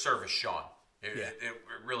was there to service Shawn. It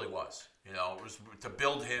really was. It was to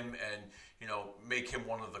build him and make him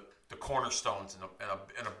one of the cornerstones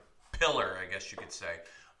and a pillar, I guess you could say,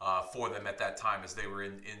 for them at that time as they were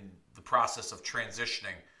in the process of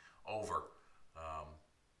transitioning over.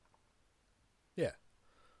 Yeah,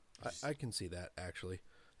 I can see that actually.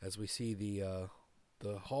 As we see the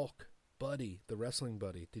Hulk buddy, the wrestling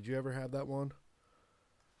buddy. Did you ever have that one?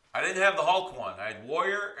 I didn't have the Hulk one. I had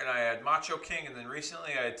Warrior and I had Macho King, and then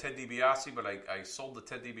recently I had Ted DiBiase, but I sold the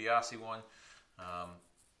Ted DiBiase one.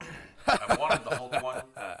 I wanted the Hulk one.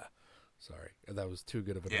 Sorry, that was too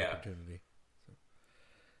good of an opportunity. So,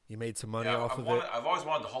 you made some money off of it. I've always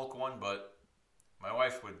wanted the Hulk one, but my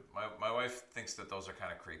wife thinks that those are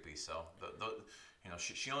kind of creepy. So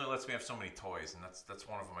she only lets me have so many toys, and that's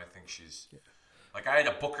one of them. I think she's. Yeah. Like, I had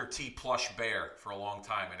a Booker T plush bear for a long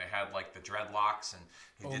time, and it had, like, the dreadlocks, and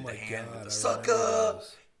he did the hand with the sucker.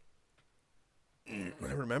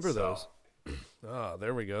 I remember those. Oh,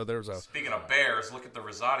 there we go. There's a... Speaking of bears, look at the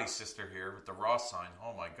Rosati sister here with the Raw sign.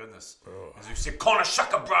 Oh, my goodness. Oh. As you see, Kona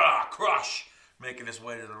Shaka Brada Crush making his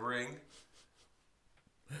way to the ring.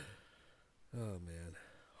 Oh, man.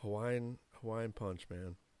 Hawaiian Punch,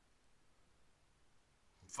 man.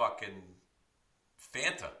 Fucking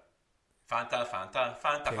Fanta.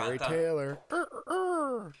 Fanta. Terry Taylor.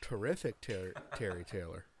 Terrific Terry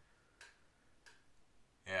Taylor.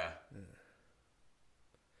 Yeah.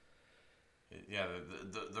 Yeah,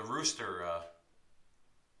 the Rooster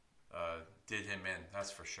did him in,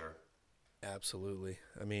 that's for sure. Absolutely.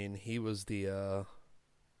 I mean, he was the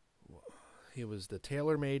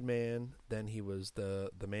tailor-made man, then he was the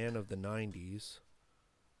man of the 90s,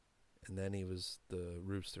 and then he was the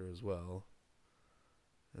Rooster as well.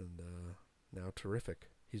 And now terrific.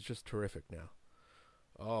 He's just terrific now.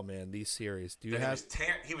 Oh man, these series. Do you have?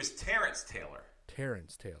 He was Terrence Taylor.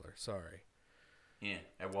 Terrence Taylor. Sorry. Yeah,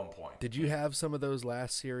 at one point. Did you have some of those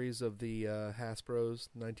last series of the Hasbros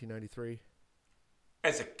 1993?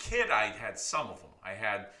 As a kid, I had some of them. I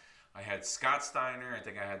had Scott Steiner. I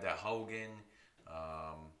think I had that Hogan,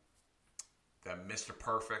 that Mr.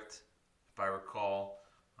 Perfect, if I recall.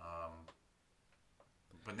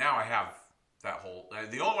 But now I have. That whole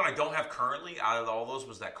the only one I don't have currently out of all those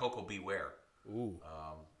was that Coco Beware. Ooh,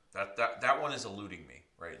 that one is eluding me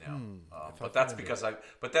right now. But that's because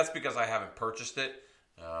I haven't purchased it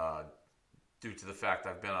due to the fact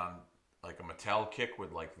I've been on like a Mattel kick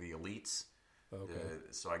with like the Elites. Okay.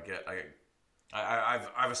 So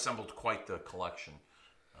I've assembled quite the collection,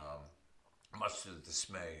 much to the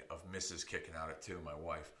dismay of Mrs. kicking out at 2, my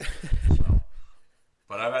wife. So.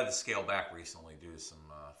 But I've had to scale back recently due to some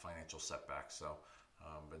financial setbacks, so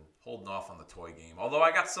been holding off on the toy game. Although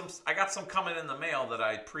I got some coming in the mail that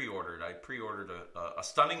I pre-ordered. I pre-ordered a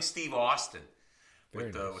stunning Steve Austin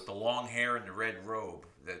with the long hair and the red robe.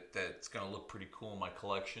 That's going to look pretty cool in my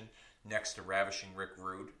collection. Next to Ravishing Rick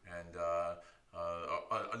Rude and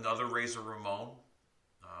another Razor Ramon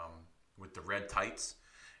with the red tights.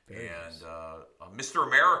 nice. Mr.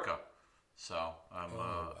 America. So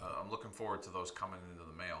I'm looking forward to those coming into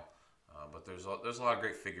the mail. But there's a lot of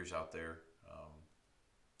great figures out there.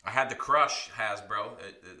 I had the Crush Hasbro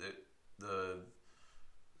that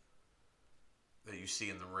you see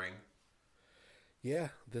in the ring. Yeah,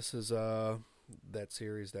 this is that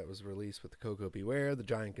series that was released with the Coco Beware, the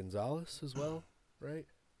Giant Gonzalez as well, right?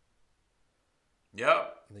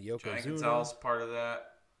 Yep. And the Yokozuna. Giant Gonzalez part of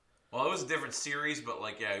that. Well, it was a different series, but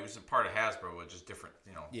it was a part of Hasbro, but just different,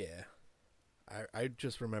 Yeah. I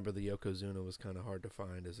just remember the Yokozuna was kind of hard to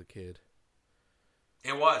find as a kid.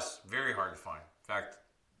 It was very hard to find. In fact,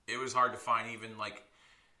 it was hard to find even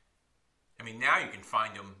now you can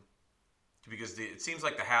find them because it seems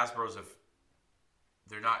like the Hasbros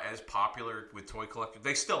they're not as popular with toy collectors.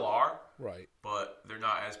 They still are, right? But they're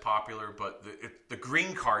not as popular. But the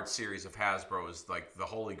Green Card series of Hasbro is like the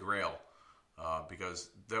holy grail because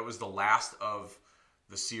that was the last of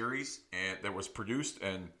the series and that was produced,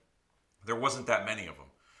 and there wasn't that many of them.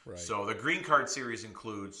 Right. So the Green Card series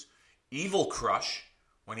includes Evil Crush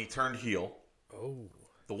when he turned heel. Oh.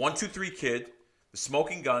 The 1-2-3 Kid, the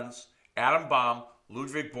Smoking Guns, Atom Bomb,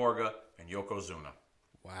 Ludwig Borga, and Yokozuna.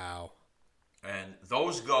 Wow. And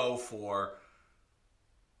those go for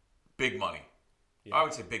big money. Yeah. I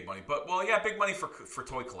would say big money, but big money for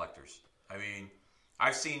toy collectors. I mean,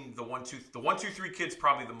 I've seen the 1-2-3 Kid's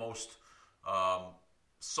probably the most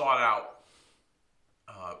sought out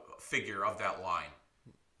figure of that line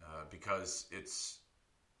because it's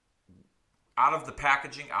out of the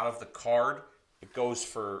packaging, out of the card.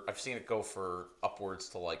 I've seen it go for upwards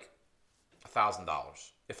to like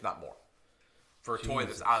 $1,000, if not more, for a toy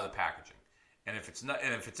that's out of the packaging. And if it's not,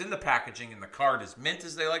 and if it's in the packaging and the card is mint,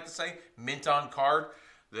 as they like to say, mint on card,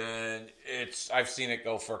 then I've seen it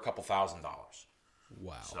go for a couple $1,000.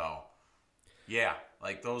 Wow. So, yeah,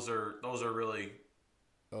 like those are really.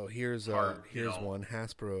 Oh, here's hard, one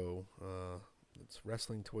Hasbro. It's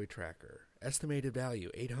Wrestling Toy Tracker. Estimated value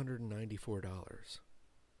 $894.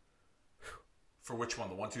 For which one?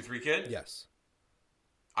 The 1-2-3 Kid? Yes.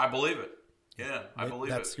 I believe it. Yeah, I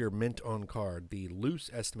believe it. That's your mint on card. The loose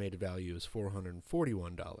estimated value is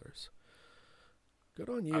 $441. Good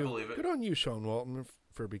on you. I believe it. Good on you, Sean Walton,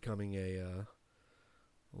 for becoming a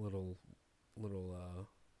little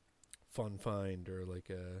fun find or like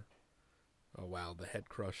a. Oh wow, the head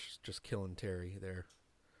crush just killing Terry there.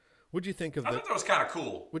 What'd you think of I thought that was kind of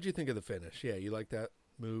cool. What'd you think of the finish? Yeah, you like that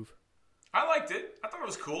move? I liked it. I thought it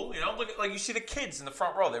was cool. Look at you see the kids in the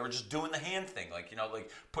front row. They were just doing the hand thing, like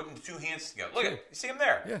putting the two hands together. Look at you see them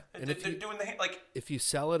there. Yeah, and they're doing the hand if you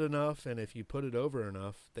sell it enough and if you put it over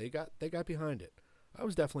enough, they got behind it. I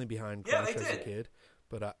was definitely behind Crush as a kid,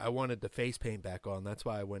 but I wanted the face paint back on. That's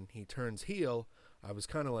why when he turns heel, I was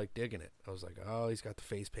kind of like digging it. I was like, oh, he's got the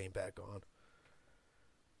face paint back on.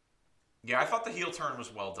 Yeah, I thought the heel turn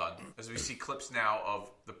was well done. As we see clips now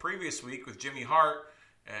of the previous week with Jimmy Hart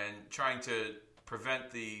and trying to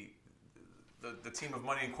prevent the team of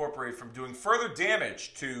Money Incorporated from doing further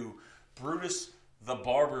damage to Brutus the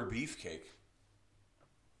Barber Beefcake.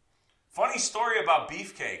 Funny story about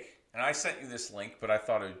Beefcake, and I sent you this link, but I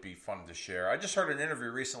thought it would be fun to share. I just heard an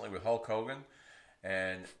interview recently with Hulk Hogan,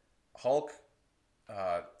 and Hulk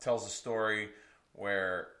tells a story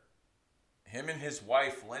where him and his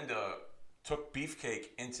wife, Linda, took Beefcake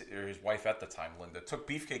or his wife at the time, Linda, took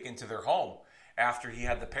Beefcake into their home after he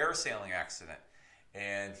had the parasailing accident.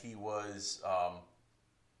 And he was,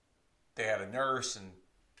 they had a nurse and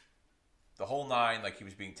the whole nine, like he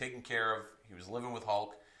was being taken care of. He was living with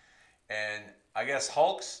Hulk. And I guess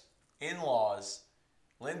Hulk's in-laws,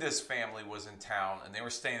 Linda's family was in town and they were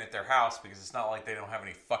staying at their house because it's not like they don't have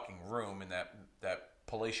any fucking room in that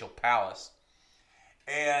palatial palace.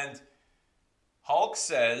 And Hulk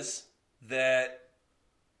says that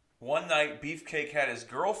one night Beefcake had his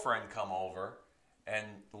girlfriend come over, and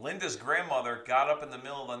Linda's grandmother got up in the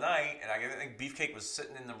middle of the night, and I think Beefcake was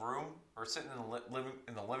sitting in the room or sitting in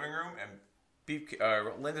the living room, and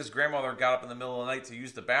Linda's grandmother got up in the middle of the night to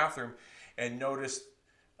use the bathroom and noticed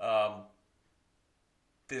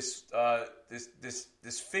this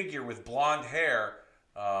figure with blonde hair,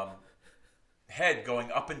 head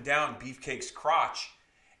going up and down Beefcake's crotch.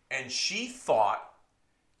 And she thought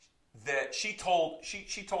that she told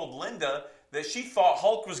Linda that she thought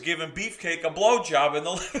Hulk was giving Beefcake a blowjob in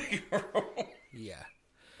the living room. Yeah.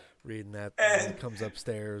 Reading that, and comes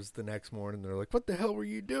upstairs the next morning. They're like, what the hell were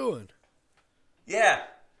you doing? Yeah.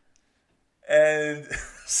 And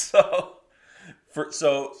so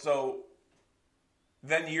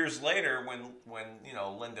then years later when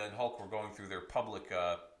Linda and Hulk were going through their public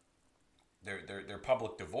their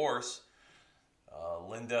public divorce,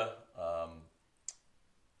 Linda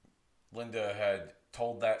Linda had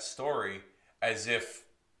told that story as if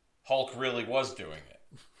Hulk really was doing it.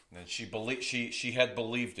 And she had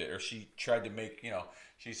believed it, or she tried to make,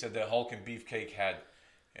 she said that Hulk and Beefcake had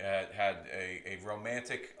a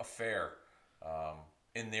romantic affair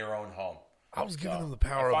in their own home. I was giving him the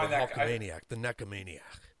power of the Hulkamaniac, the Neckamaniac.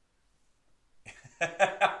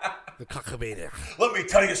 The Cockamaniac. Let me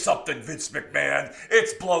tell you something, Vince McMahon.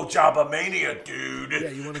 It's Blowjobomania, dude. Yeah,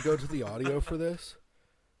 you want to go to the audio for this?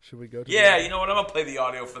 Should we go to Yeah, you know what? I'm going to play the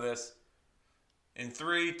audio for this. In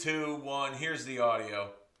 3, 2, 1, here's the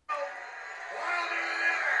audio.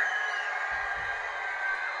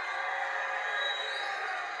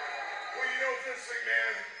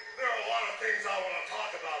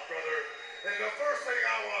 And the first thing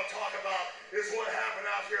I want to talk about is what happened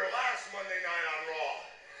out here last Monday night on Raw.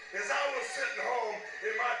 As I was sitting home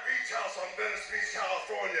in my beach house on Venice Beach,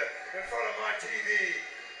 California, in front of my TV,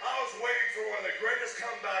 I was waiting for one of the greatest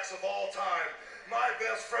comebacks of all time, my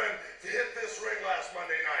best friend, to hit this ring last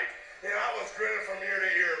Monday night. And I was grinning from ear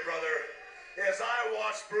to ear, brother, as I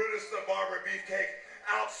watched Brutus the Barber Beefcake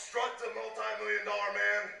outstrut the multi-million-dollar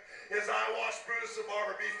man. As I watched Brutus the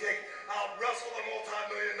Barber Beefcake out-wrestle the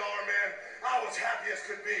multi-million-dollar man, I was happy as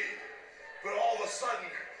could be. But all of a sudden,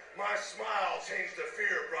 my smile changed to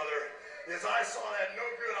fear, brother, as I saw that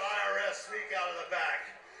no-good IRS sneak out of the back.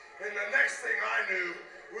 And the next thing I knew,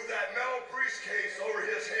 with that metal briefcase over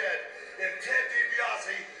his head, and Ted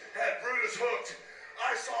DiBiase had Brutus hooked,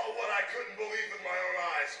 I saw what I couldn't believe with my own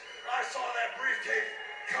eyes. I saw that briefcase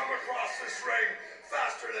come across this ring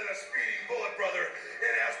faster than a speeding bullet, brother.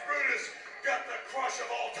 And as Brutus got the crush of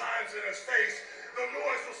all times in his face, the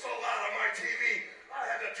noise was so loud on my TV, I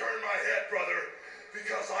had to turn my head, brother,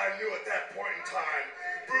 because I knew at that point in time,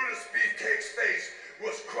 Brutus Beefcake's face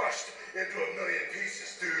was crushed into a million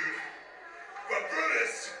pieces, dude. But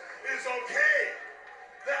Brutus is okay.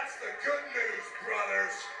 That's the good news,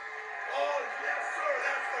 brothers. Oh, yes, sir,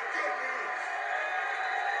 that's the good news.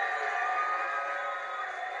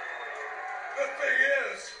 The thing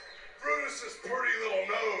is, Brutus's pretty little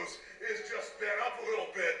nose is just bent up a little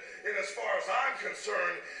bit, and as far as I'm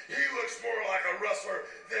concerned, he looks more like a wrestler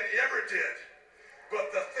than he ever did. But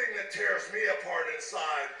the thing that tears me apart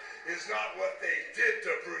inside is not what they did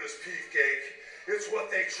to Brutus Beefcake, it's what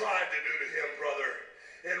they tried to do to him, brother.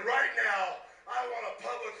 And right now, I want to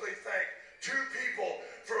publicly thank two people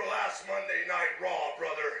for last Monday Night Raw,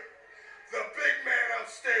 brother. The big man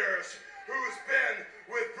upstairs, who's been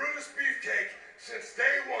with Brutus Beefcake since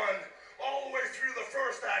day one, all the way through the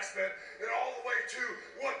first accident, and all the way to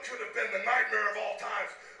what could have been the nightmare of all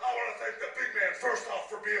times. I want to thank the big man, first off,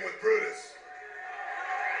 for being with Brutus.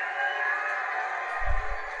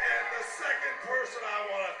 And the second person I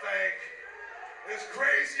want to thank, as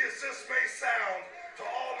crazy as this may sound to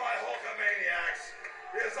all my Hulkamaniacs,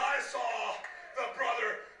 is I saw the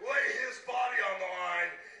brother lay his body on the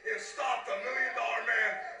line and stop the $1 million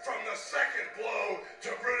man from the second blow to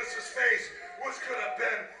Brutus's face, which could have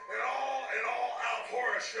been an all-out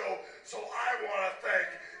horror show. So I want to thank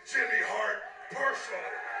Jimmy Hart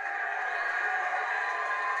personally.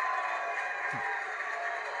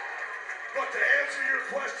 But to answer your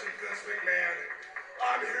question, Vince McMahon,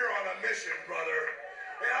 I'm here on a mission, brother.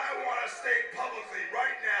 And I want to state publicly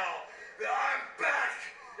right now that I'm back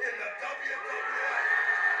in the WWF.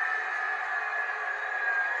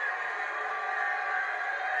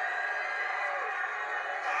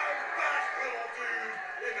 I'm back, little dude,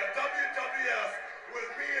 in the WWF with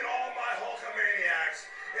me and all my Hulkamaniacs.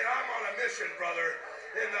 And I'm on a mission, brother.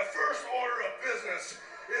 And the first order of business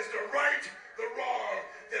is to right the wrong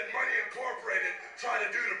that Money Incorporated tried to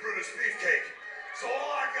do to Brutus Beefcake. So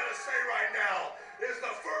all I gotta say right now is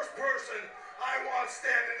the first person I want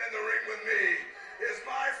standing in the ring with me is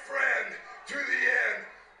my friend to the end,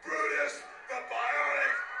 Brutus the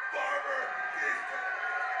Bionic Barber Beefcake.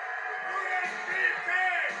 Brutus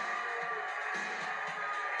Beefcake!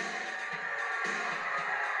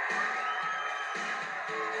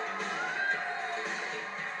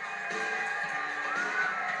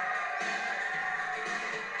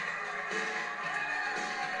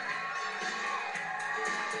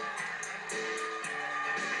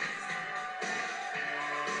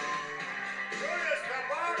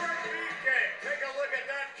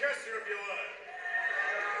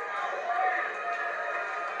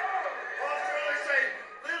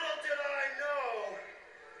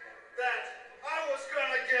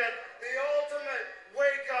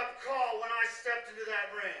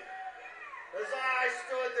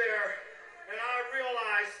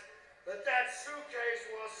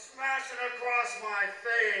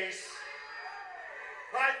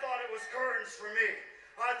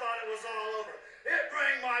 I thought it was all over. It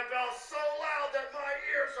rang my bell so loud that my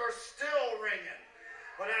ears are still ringing.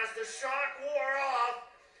 But as the shock wore off,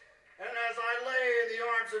 and as I lay in the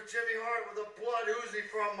arms of Jimmy Hart with the blood oozing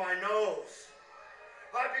from my nose,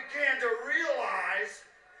 I began to realize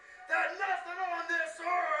that nothing on this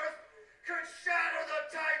earth could shatter the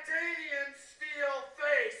titanium steel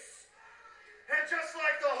face. And just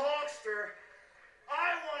like the Hulkster,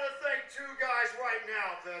 I want to thank two guys right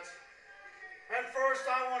now, Vince. And first,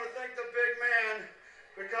 I want to thank the big man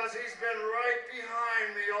because he's been right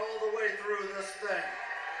behind me all the way through this thing.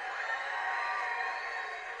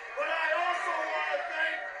 But I also want to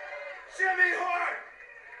thank Jimmy Hart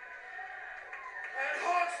and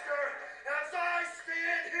Hulkster as I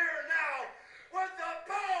stand here now with the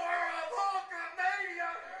power of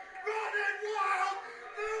Hulkamania running wild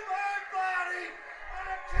through my body.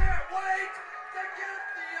 I can't wait to get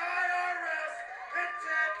the IRS and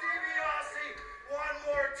Ted DiBiase one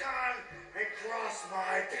more time and cross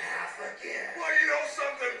my path again. Well, you know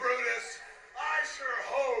something, Brutus? I sure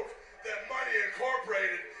hope that Money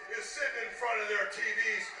Incorporated is sitting in front of their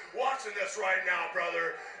TVs watching this right now,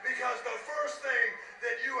 brother, because the first thing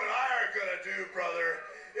that you and I are going to do, brother,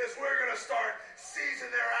 is we're going to start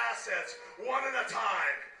seizing their assets one at a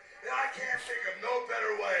time. And I can't think of no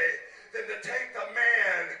better way than to take the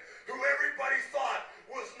man who everybody thought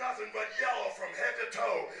was nothing but yellow from head to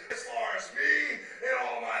toe. As far as me and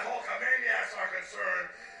all my Hulkamaniacs are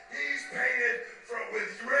concerned, he's painted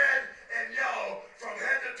with red and yellow from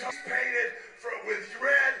head to toe. He's painted with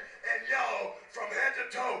red and yellow from head to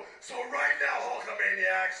toe. So right now,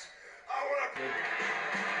 Hulkamaniacs, I want to...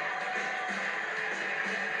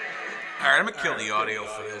 All right, I'm going to kill the audio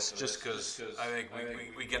for this just because I think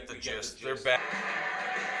we get the gist. They're back.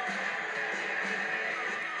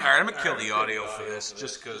 All right, I'm going to kill the audio for this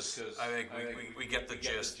just because I think we get the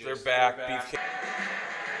gist. They're back. Beefcake.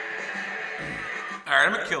 All right,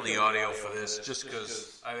 I'm going to kill the audio for this just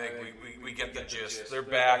because I think we get the gist. They're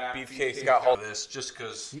back. Beefcake's got Hulk. This just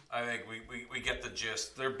because I think we get the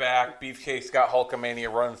gist. They're back. Beefcake's got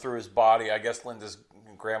Hulkamania running through his body. I guess Linda's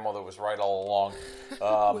grandmother was right all along.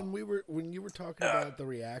 When you were talking about the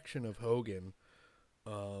reaction of Hogan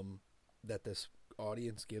that this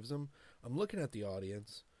audience gives him, I'm looking at the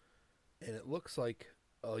audience, and it looks like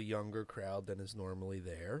a younger crowd than is normally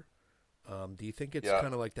there. Do you think it's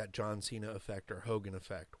kind of like that John Cena effect or Hogan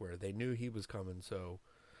effect, where they knew he was coming, so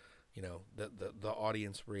you know the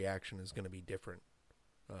audience reaction is going to be different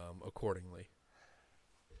accordingly?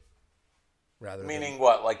 Meaning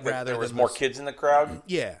what? Like there was more kids in the crowd?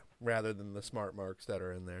 Yeah, rather than the smart marks that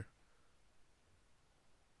are in there.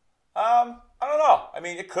 I don't know. I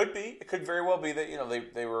mean, it could be. It could very well be that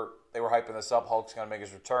they were hyping this up. Hulk's going to make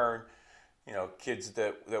his return. You know, kids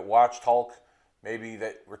that watched Hulk, maybe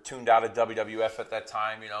that were tuned out of WWF at that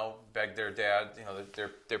time. Begged their dad,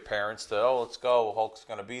 their parents to, let's go. Hulk's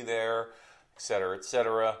going to be there, et cetera, et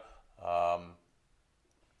cetera. I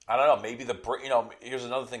don't know. Maybe here's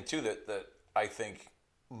another thing too that I think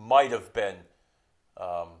might have been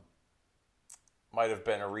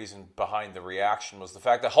a reason behind the reaction was the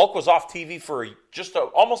fact that Hulk was off TV for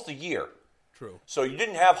almost a year. True. So you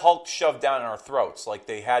didn't have Hulk shoved down in our throats like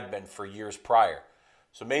they had been for years prior.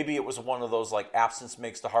 So maybe it was one of those like absence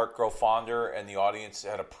makes the heart grow fonder, and the audience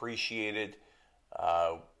had appreciated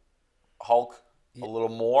Hulk a little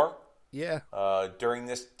more. Yeah. During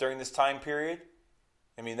this time period.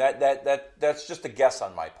 I mean that's just a guess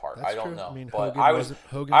on my part. I don't know. I mean, but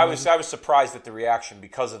Hogan I was surprised at the reaction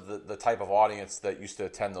because of the type of audience that used to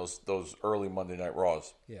attend those early Monday Night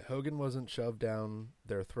Raws. Yeah, Hogan wasn't shoved down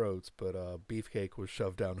their throats, but Beefcake was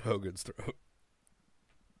shoved down Hogan's throat.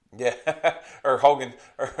 Yeah, or Hogan.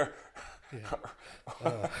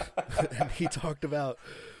 And he talked about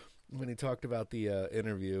the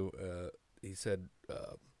interview. He said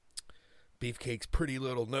Beefcake's pretty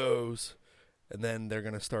little nose. And then they're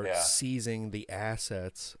going to start seizing the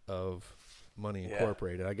assets of Money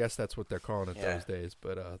Incorporated. I guess that's what they're calling it those days.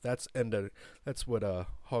 But that's what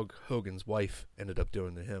Hogan's wife ended up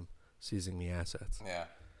doing to him, seizing the assets. Yeah.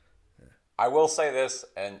 I will say this,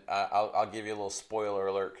 and I'll give you a little spoiler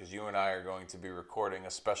alert because you and I are going to be recording a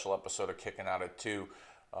special episode of Kicking Out at 2.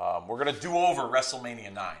 We're going to do over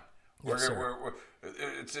WrestleMania 9. It's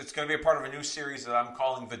going to be a part of a new series that I'm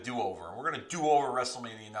calling The Do-Over. And we're going to do over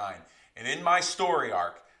WrestleMania 9. And in my story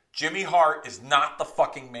arc, Jimmy Hart is not the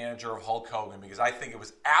fucking manager of Hulk Hogan because I think it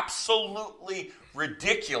was absolutely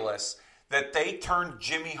ridiculous that they turned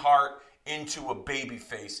Jimmy Hart into a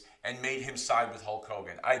babyface and made him side with Hulk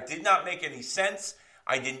Hogan. It did not make any sense.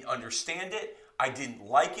 I didn't understand it. I didn't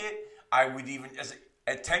like it. I would even,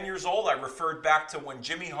 at 10 years old, I referred back to when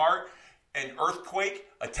Jimmy Hart and Earthquake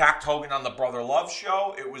attacked Hogan on the Brother Love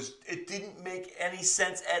show. It didn't make any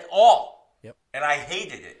sense at all. Yep. And I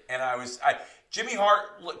hated it. And Jimmy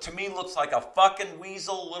Hart to me looks like a fucking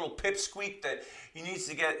weasel, little pipsqueak that he needs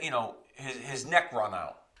to get, his neck run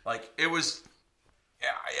out. Like it was.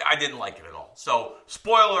 I didn't like it at all. So,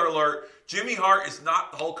 spoiler alert, Jimmy Hart is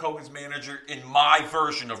not Hulk Hogan's manager in my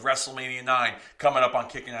version of WrestleMania 9 coming up on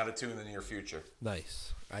Kicking Out of 2 in the near future.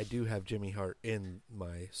 Nice. I do have Jimmy Hart in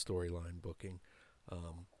my storyline booking.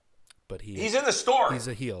 But he's in the story. He's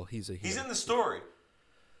a heel. He's in the story.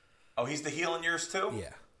 Oh, he's the heel in yours too?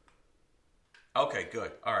 Yeah. Okay,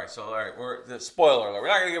 good. All right, we're the spoiler alert. We're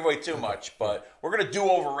not going to give away too much, but we're going to do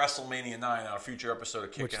over WrestleMania 9 on a future episode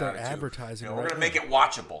of Kicking Out of 2. Advertising. We're going to make it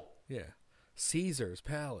watchable. Yeah. Caesar's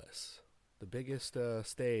Palace, the biggest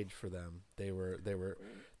stage for them. They were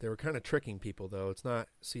kind of tricking people though. It's not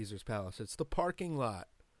Caesar's Palace. It's the parking lot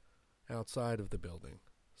outside of the building.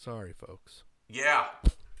 Sorry, folks. Yeah.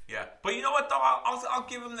 But you know what though? I'll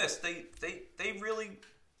give them this. They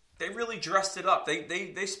really dressed it up.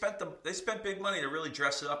 They spent big money to really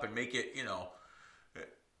dress it up and make it,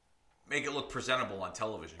 make it look presentable on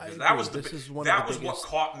television. Because that was what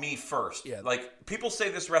caught me first. Yeah. Like people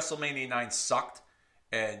say this WrestleMania 9 sucked,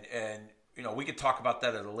 and we could talk about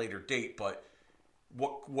that at a later date. But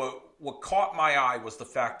what caught my eye was the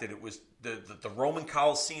fact that it was the Roman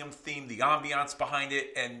Coliseum theme, the ambiance behind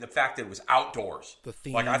it, and the fact that it was outdoors. The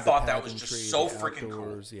theme, I thought that was just so freaking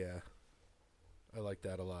cool. Yeah. I like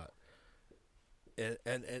that a lot. And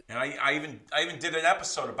I even did an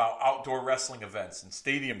episode about outdoor wrestling events and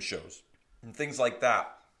stadium shows and things like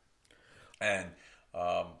that. And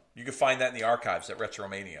you can find that in the archives at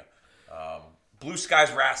Retromania. Blue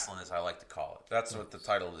Skies Wrestling, as I like to call it. That's what the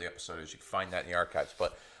title of the episode is. You can find that in the archives.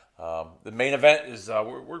 But the main event is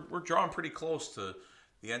we're drawing pretty close to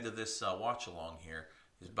the end of this watch along here.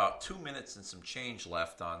 There's about 2 minutes and some change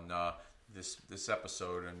left on this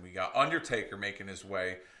episode, and we got Undertaker making his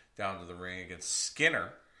way down to the ring against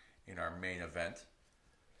Skinner in our main event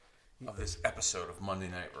of this episode of Monday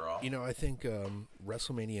Night Raw. I think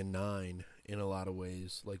WrestleMania 9, in a lot of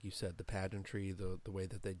ways, like you said, the pageantry, the way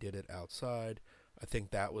that they did it outside, I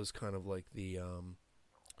think that was kind of like the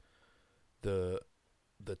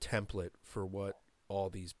template for what all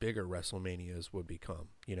these bigger WrestleManias would become.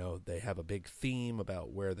 They have a big theme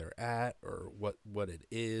about where they're at or what it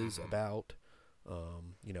is about.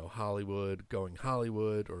 Hollywood, going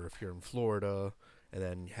Hollywood, or if you're in Florida, and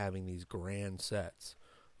then having these grand sets.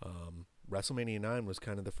 WrestleMania 9 was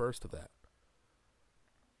kind of the first of that.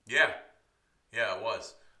 Yeah, it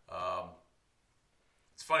was.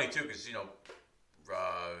 It's funny too because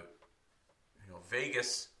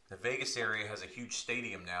Vegas. The Vegas area has a huge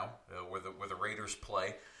stadium now where the Raiders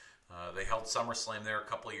play. They held SummerSlam there a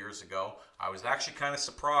couple of years ago. I was actually kind of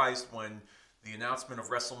surprised when the announcement of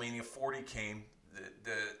WrestleMania 40 came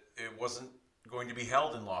that it wasn't going to be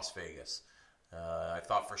held in Las Vegas. I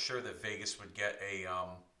thought for sure that Vegas would get a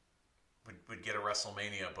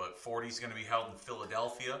WrestleMania, but 40 is going to be held in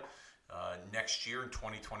Philadelphia next year in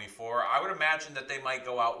 2024. I would imagine that they might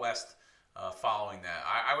go out west following that.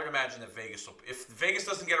 I would imagine that Vegas will, if Vegas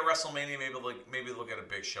doesn't get a WrestleMania, maybe they'll get a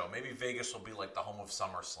big show. Maybe Vegas will be like the home of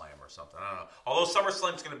SummerSlam or something. I don't know. Although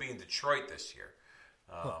SummerSlam's going to be in Detroit this year,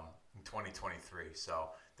 in 2023. So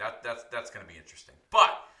that's going to be interesting.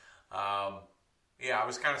 But I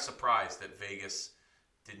was kind of surprised that Vegas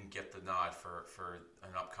didn't get the nod for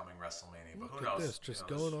an upcoming WrestleMania. But who knows? This just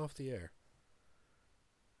going off the air.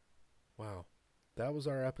 Wow, that was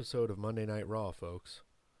our episode of Monday Night Raw, folks.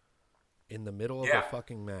 In the middle of a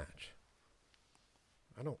fucking match.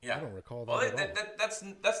 I don't recall that at all.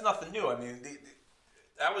 That's nothing new. I mean,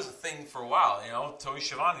 that was a thing for a while. Tony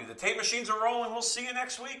Schiavone. The tape machines are rolling. We'll see you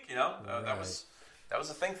next week. Right. That was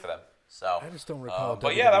a thing for them. So I just don't recall.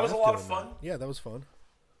 But yeah, that was a lot of fun. Yeah, that was fun.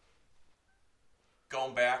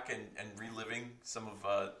 Going back and reliving some of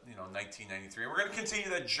 1993. We're going to continue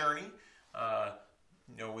that journey.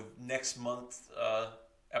 With next month's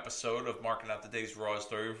episode of Marking Out the Day's Raw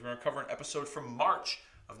Story. We're going to cover an episode from March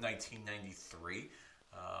of 1993.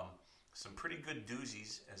 Some pretty good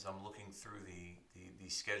doozies as I'm looking through the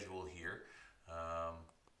schedule here.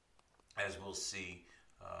 As we'll see,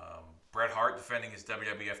 Bret Hart defending his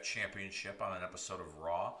WWF Championship on an episode of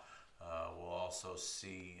Raw. We'll also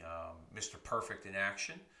see Mr. Perfect in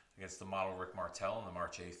action against the model Rick Martel in the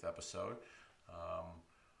March 8th episode.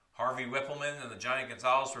 Harvey Whippleman and the Giant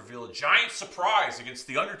Gonzalez reveal a giant surprise against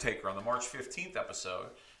The Undertaker on the March 15th episode.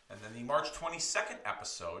 And then the March 22nd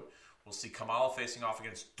episode, we'll see Kamala facing off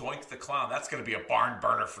against Doink the Clown. That's going to be a barn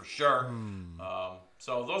burner for sure.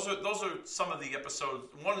 So those are some of the episodes.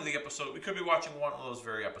 One of the episodes, we could be watching one of those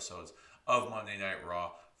very episodes of Monday Night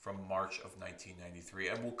Raw from March of 1993.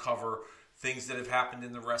 And we'll cover things that have happened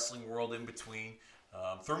in the wrestling world in between.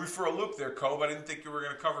 Threw me for a loop there, Cobe. I didn't think you were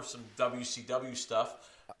going to cover some WCW stuff,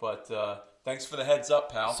 but thanks for the heads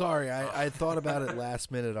up, pal. Sorry, I thought about it last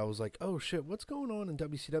minute. I was like, oh, shit, what's going on in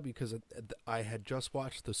WCW? Because I had just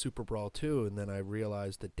watched the Super Brawl 2, and then I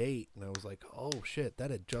realized the date, and I was like, oh, shit, that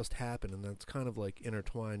had just happened, and that's kind of like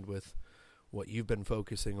intertwined with what you've been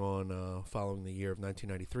focusing on following the year of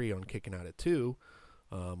 1993 on Kicking Out at 2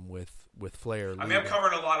 with Flair. I mean, I'm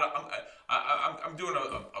covering a lot of I'm doing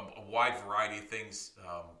a wide variety of things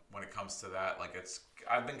when it comes to that. Like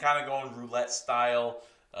I've been kind of going roulette style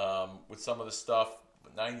with some of the stuff,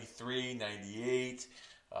 93, 98,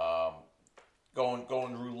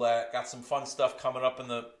 going roulette. Got some fun stuff coming up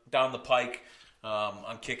down the pike.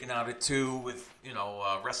 I'm Kicking Out at 2 with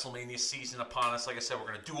WrestleMania season upon us. Like I said, we're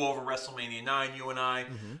going to do over WrestleMania 9, you and I.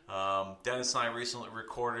 Mm-hmm. Dennis and I recently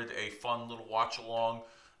recorded a fun little watch along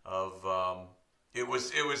of. It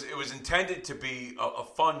was intended to be a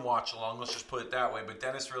fun watch along. Let's just put it that way. But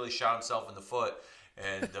Dennis really shot himself in the foot,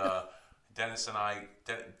 and Dennis and I.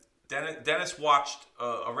 Dennis watched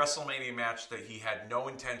a WrestleMania match that he had no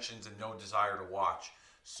intentions and no desire to watch.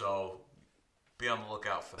 So be on the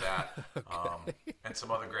lookout for that. Okay. And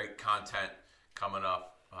some other great content coming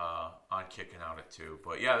up on Kicking Out at 2.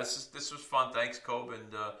 But yeah, this was fun. Thanks, Cobe,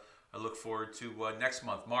 and I look forward to next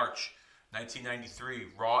month, March 1993.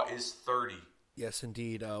 Raw is 30. Yes,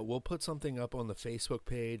 indeed. We'll put something up on the Facebook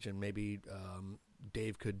page, and maybe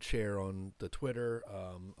Dave could share on the Twitter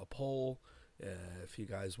a poll if you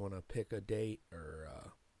guys want to pick a date or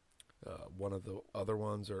one of the other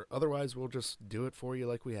ones, or otherwise we'll just do it for you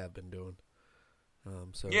like we have been doing.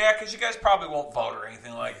 Yeah, because you guys probably won't vote or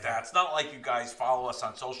anything like that. It's not like you guys follow us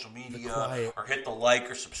on social media or hit the like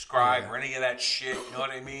or subscribe or any of that shit. You know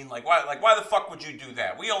what I mean? Like why the fuck would you do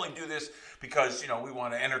that? We only do this because we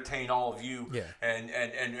want to entertain all of you, and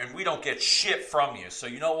we don't get shit from you. So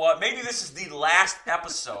you know what? Maybe this is the last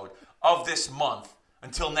episode of this month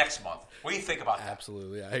until next month. What do you think about that?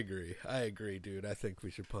 Absolutely, I agree, dude. I think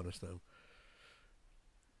we should punish them.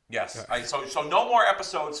 Yes. So no more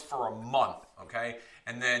episodes for a month, okay?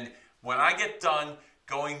 And then when I get done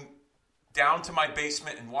going down to my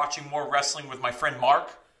basement and watching more wrestling with my friend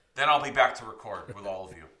Mark, then I'll be back to record with all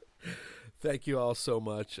of you. Thank you all so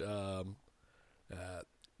much.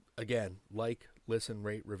 Again, like, listen,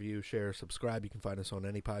 rate, review, share, subscribe. You can find us on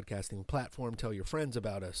any podcasting platform. Tell your friends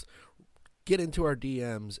about us. Get into our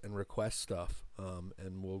DMs and request stuff,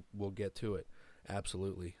 and we'll get to it.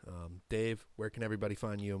 Absolutely. Dave, where can everybody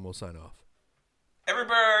find you, and we'll sign off?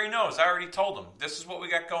 Everybody already knows. I already told them. This is what we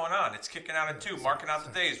got going on. It's Kicking Out at 2, marking out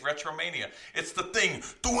the days, Retromania. It's the thing.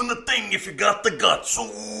 Doing the thing if you got the guts.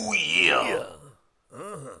 Oh, yeah.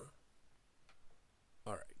 Uh-huh.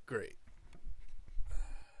 All right, great.